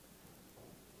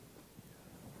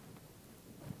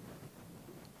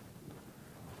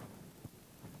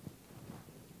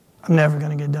 I'm never going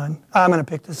to get done. I'm going to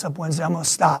pick this up Wednesday. I'm going to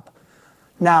stop.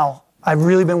 Now, I've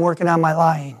really been working on my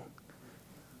lying.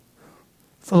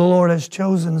 For the Lord has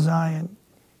chosen Zion.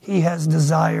 He has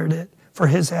desired it for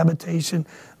His habitation.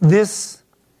 This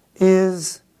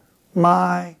is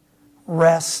my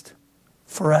rest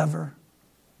forever.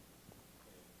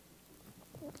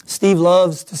 Steve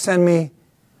loves to send me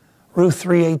Ruth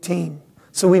 3:18.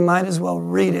 So we might as well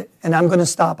read it. And I'm going to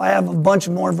stop. I have a bunch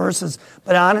more verses.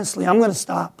 But honestly, I'm going to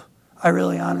stop. I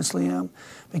really honestly am,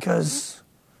 because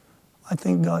I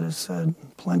think God has said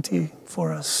plenty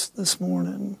for us this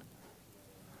morning.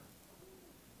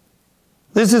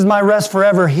 This is my rest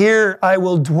forever. Here I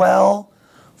will dwell,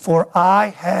 for I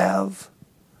have,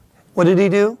 what did He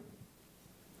do?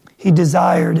 He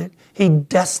desired it. He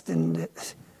destined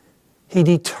it. He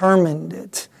determined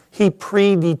it. He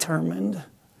predetermined.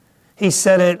 He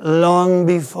said it long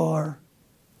before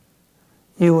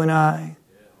you and I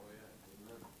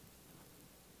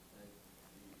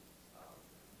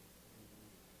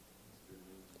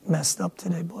messed up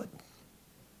today, bud.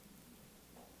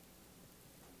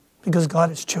 Because God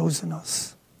has chosen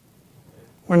us.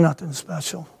 We're nothing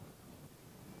special.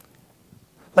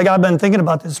 Like I've been thinking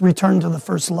about this, return to the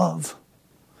first love.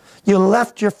 You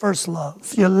left your first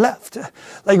love. You left.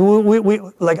 Like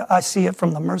like I see it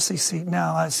from the mercy seat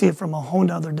now. I see it from a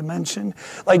whole other dimension.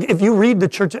 Like if you read the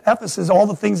church of Ephesus, all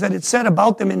the things that it said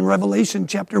about them in Revelation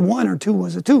chapter 1 or 2,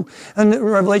 was it 2? And in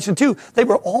Revelation 2, they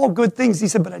were all good things. He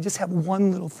said, but I just have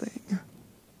one little thing.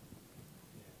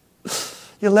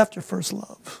 You left your first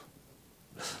love.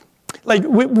 Like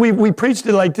we preached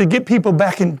it like to get people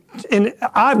back in, and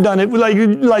I've done it like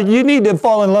you need to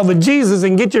fall in love with Jesus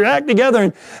and get your act together.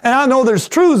 And I know there's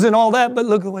truths and all that, but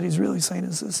look at what he's really saying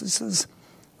is this. He says,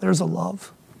 there's a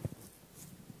love.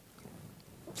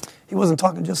 He wasn't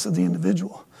talking just to the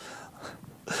individual.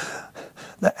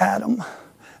 The Adam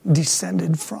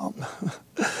descended from.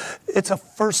 It's a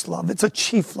first love. It's a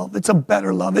chief love. It's a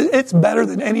better love. It's better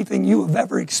than anything you have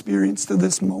ever experienced to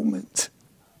this moment.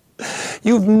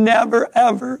 You've never,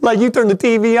 ever, like you turn the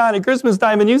TV on at Christmas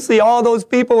time and you see all those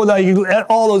people, like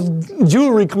all those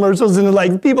jewelry commercials and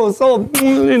like people so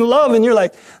in love and you're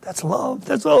like, that's love.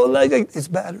 That's all, like it's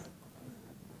better.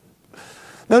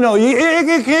 No,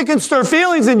 it can stir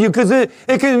feelings in you because it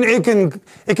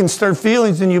can stir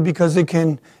feelings in you because it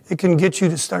can get you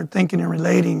to start thinking and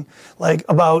relating like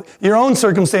about your own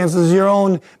circumstances,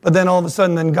 but then all of a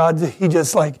sudden then God, he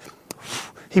just like,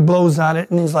 he blows on it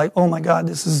and he's like, oh my God,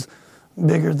 this is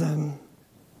bigger than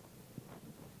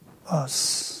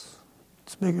us.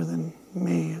 It's bigger than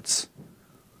me. It's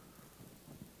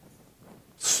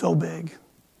so big.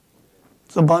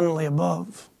 It's abundantly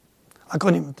above. I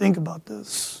couldn't even think about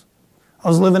this. I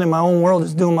was living in my own world,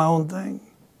 just doing my own thing.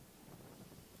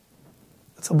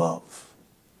 It's above.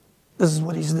 This is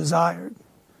what he's desired.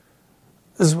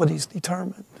 This is what he's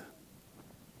determined.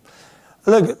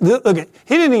 Look,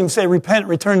 he didn't even say repent,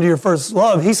 return to your first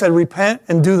love. He said repent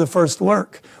and do the first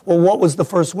work. Well, what was the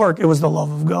first work? It was the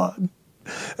love of God.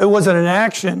 It wasn't an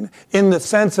action in the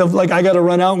sense of like I got to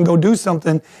run out and go do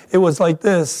something. It was like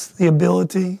this, the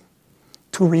ability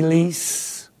to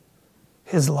release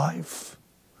his life,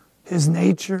 his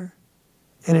nature,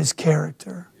 and his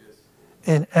character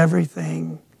in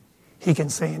everything he can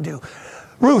say and do.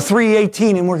 Ruth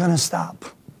 3:18, and we're going to stop.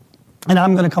 And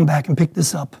I'm going to come back and pick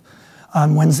this up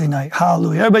on Wednesday night.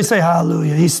 Hallelujah. Everybody say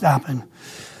hallelujah. He's stopping.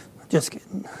 Just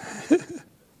kidding.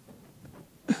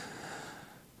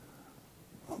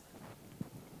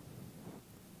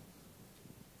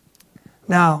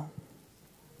 Now,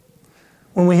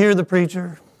 when we hear the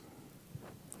preacher,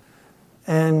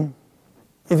 and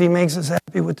if he makes us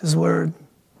happy with his word,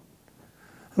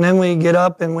 and then we get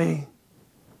up and we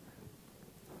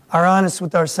are honest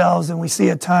with ourselves and we see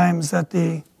at times that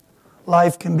the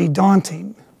life can be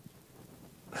daunting.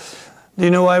 Do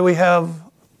you know why we have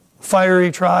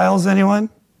fiery trials, anyone?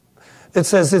 It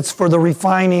says it's for the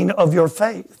refining of your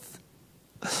faith.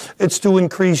 It's to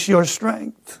increase your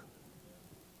strength.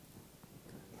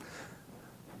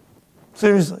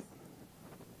 Seriously.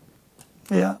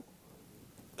 Yeah.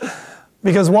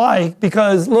 Because why?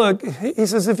 Because look, he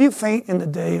says if you faint in the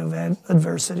day of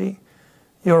adversity,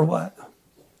 your what?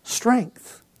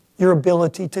 Strength, your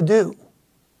ability to do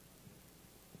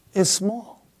is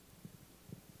small.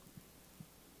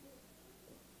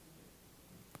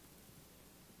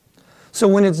 So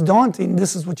when it's daunting,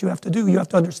 this is what you have to do. You have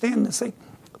to understand this thing.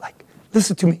 Like,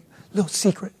 listen to me, little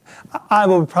secret. I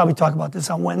will probably talk about this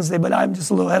on Wednesday, but I'm just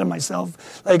a little ahead of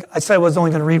myself. Like I said, I was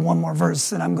only going to read one more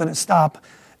verse, and I'm going to stop,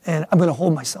 and I'm going to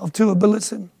hold myself to it. But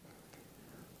listen,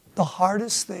 the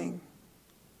hardest thing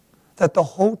that the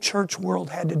whole church world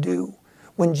had to do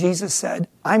when Jesus said,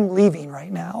 I'm leaving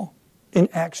right now in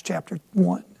Acts chapter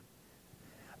 1,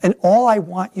 and all I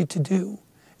want you to do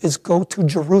is go to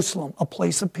Jerusalem, a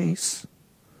place of peace,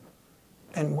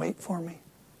 and wait for me.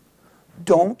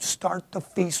 Don't start the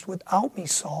feast without me,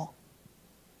 Saul.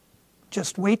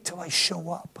 Just wait till I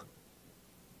show up.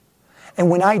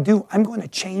 And when I do, I'm going to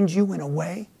change you in a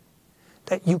way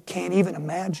that you can't even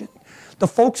imagine. The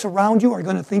folks around you are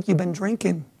going to think you've been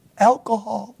drinking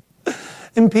alcohol.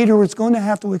 And Peter was going to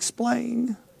have to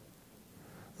explain,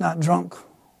 not drunk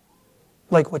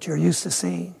like what you're used to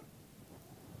seeing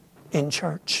in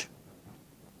church,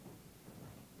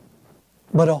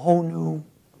 but a whole new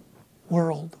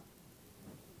world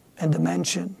and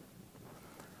dimension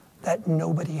that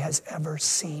nobody has ever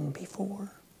seen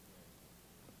before.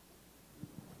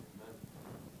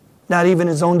 Not even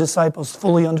his own disciples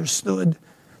fully understood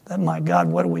that, my God,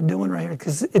 what are we doing right here?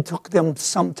 Because it took them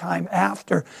some time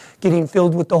after getting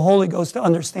filled with the Holy Ghost to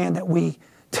understand that we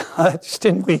touched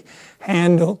and we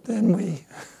handled and we...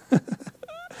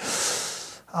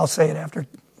 I'll say it after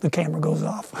the camera goes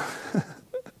off.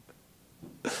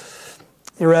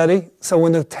 You ready? So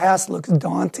when the task looks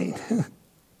daunting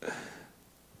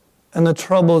and the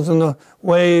troubles and the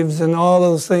waves and all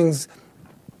those things,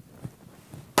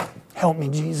 help me,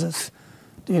 Jesus.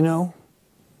 Do you know?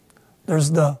 There's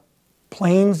the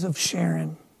plains of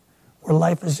Sharon where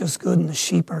life is just good and the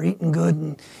sheep are eating good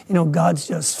and, you know, God's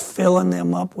just filling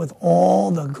them up with all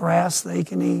the grass they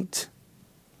can eat.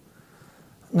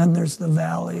 And then there's the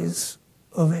valleys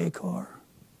of Achor.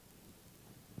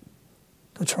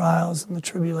 The trials and the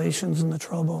tribulations and the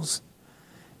troubles.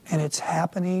 And it's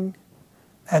happening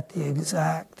at the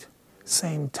exact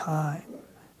same time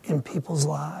in people's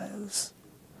lives.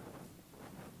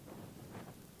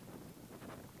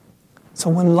 So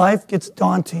when life gets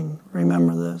daunting,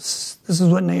 remember this. This is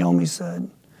what Naomi said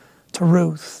to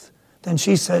Ruth. Then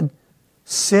she said,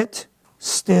 "Sit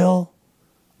still,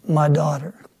 my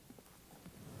daughter."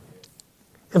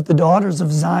 If the daughters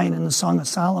of Zion in the Song of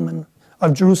Solomon,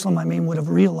 of Jerusalem, would have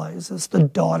realized this, the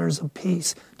daughters of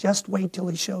peace, just wait till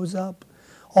he shows up.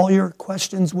 All your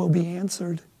questions will be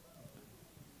answered.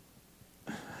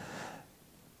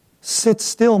 Sit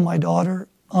still, my daughter,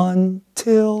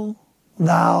 until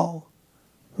thou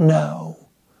know.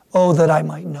 Oh, that I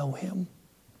might know him.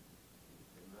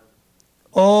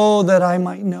 Oh, that I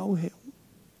might know him.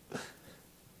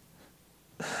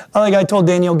 Like I told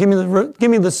Danielle, give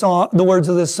me the song, the words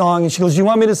of this song. And she goes, "You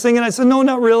want me to sing it?" I said, "No,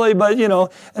 not really, but you know."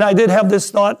 And I did have this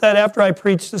thought that after I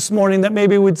preached this morning that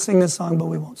maybe we'd sing this song, but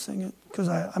we won't sing it because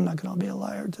I'm not going to be a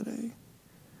liar today.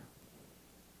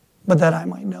 But that I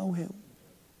might know him.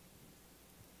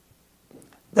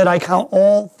 That I count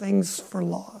all things for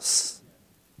loss.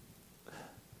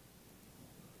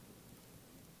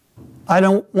 I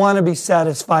don't want to be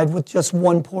satisfied with just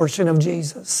one portion of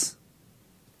Jesus.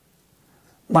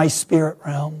 My spirit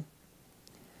realm.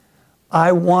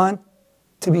 I want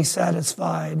to be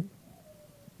satisfied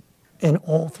in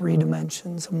all three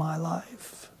dimensions of my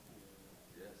life,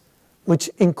 which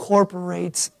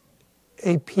incorporates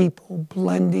a people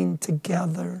blending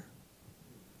together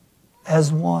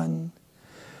as one.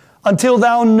 Until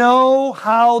thou know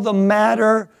how the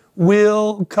matter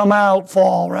will come out,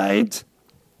 fall, right?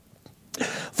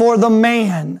 For the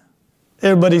man,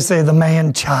 everybody say the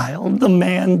man child, the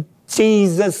man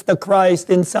Jesus the Christ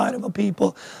inside of a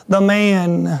people. The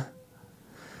man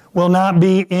will not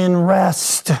be in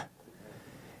rest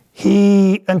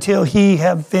until he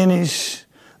have finished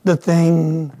the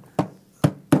thing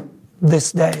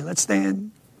this day. Let's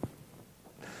stand.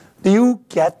 Do you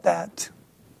get that?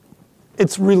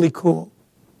 It's really cool.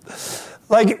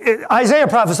 Like Isaiah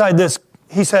prophesied this.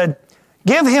 He said,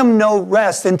 "Give him no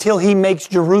rest until he makes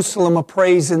Jerusalem a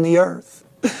praise in the earth."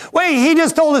 Wait, he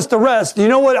just told us to rest. Do you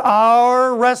know what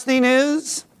our resting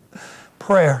is?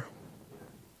 Prayer.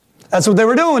 That's what they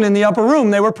were doing in the upper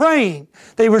room. They were praying.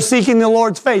 They were seeking the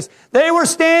Lord's face. They were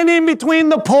standing between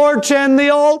the porch and the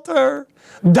altar,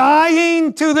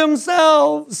 dying to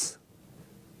themselves.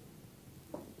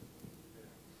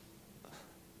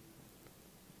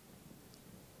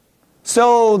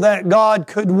 So that God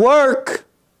could work,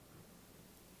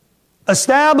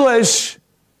 establish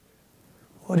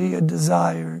what he had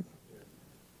desired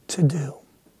to do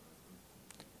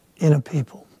in a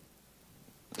people.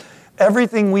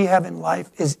 Everything we have in life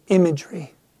is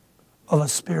imagery of a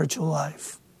spiritual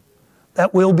life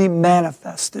that will be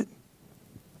manifested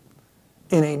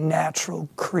in a natural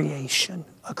creation,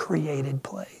 a created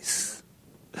place.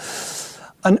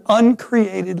 An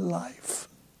uncreated life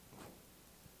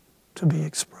to be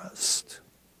expressed.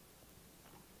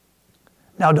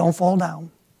 Now don't fall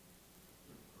down.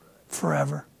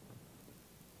 Forever.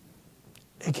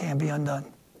 It can't be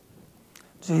undone.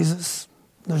 Jesus,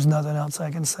 there's nothing else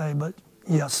I can say but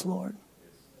yes, Lord.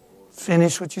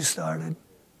 Finish what you started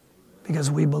because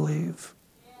we believe.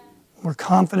 We're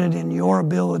confident in your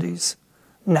abilities,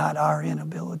 not our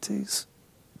inabilities.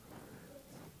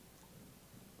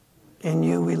 In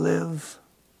you we live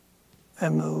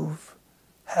and move,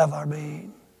 have our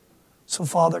being. So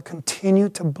Father, continue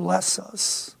to bless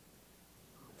us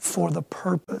for the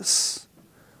purpose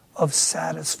of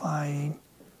satisfying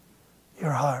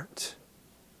your heart.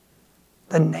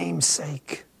 The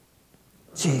namesake,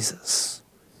 Jesus.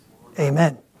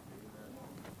 Amen.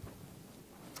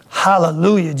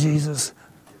 Hallelujah, Jesus.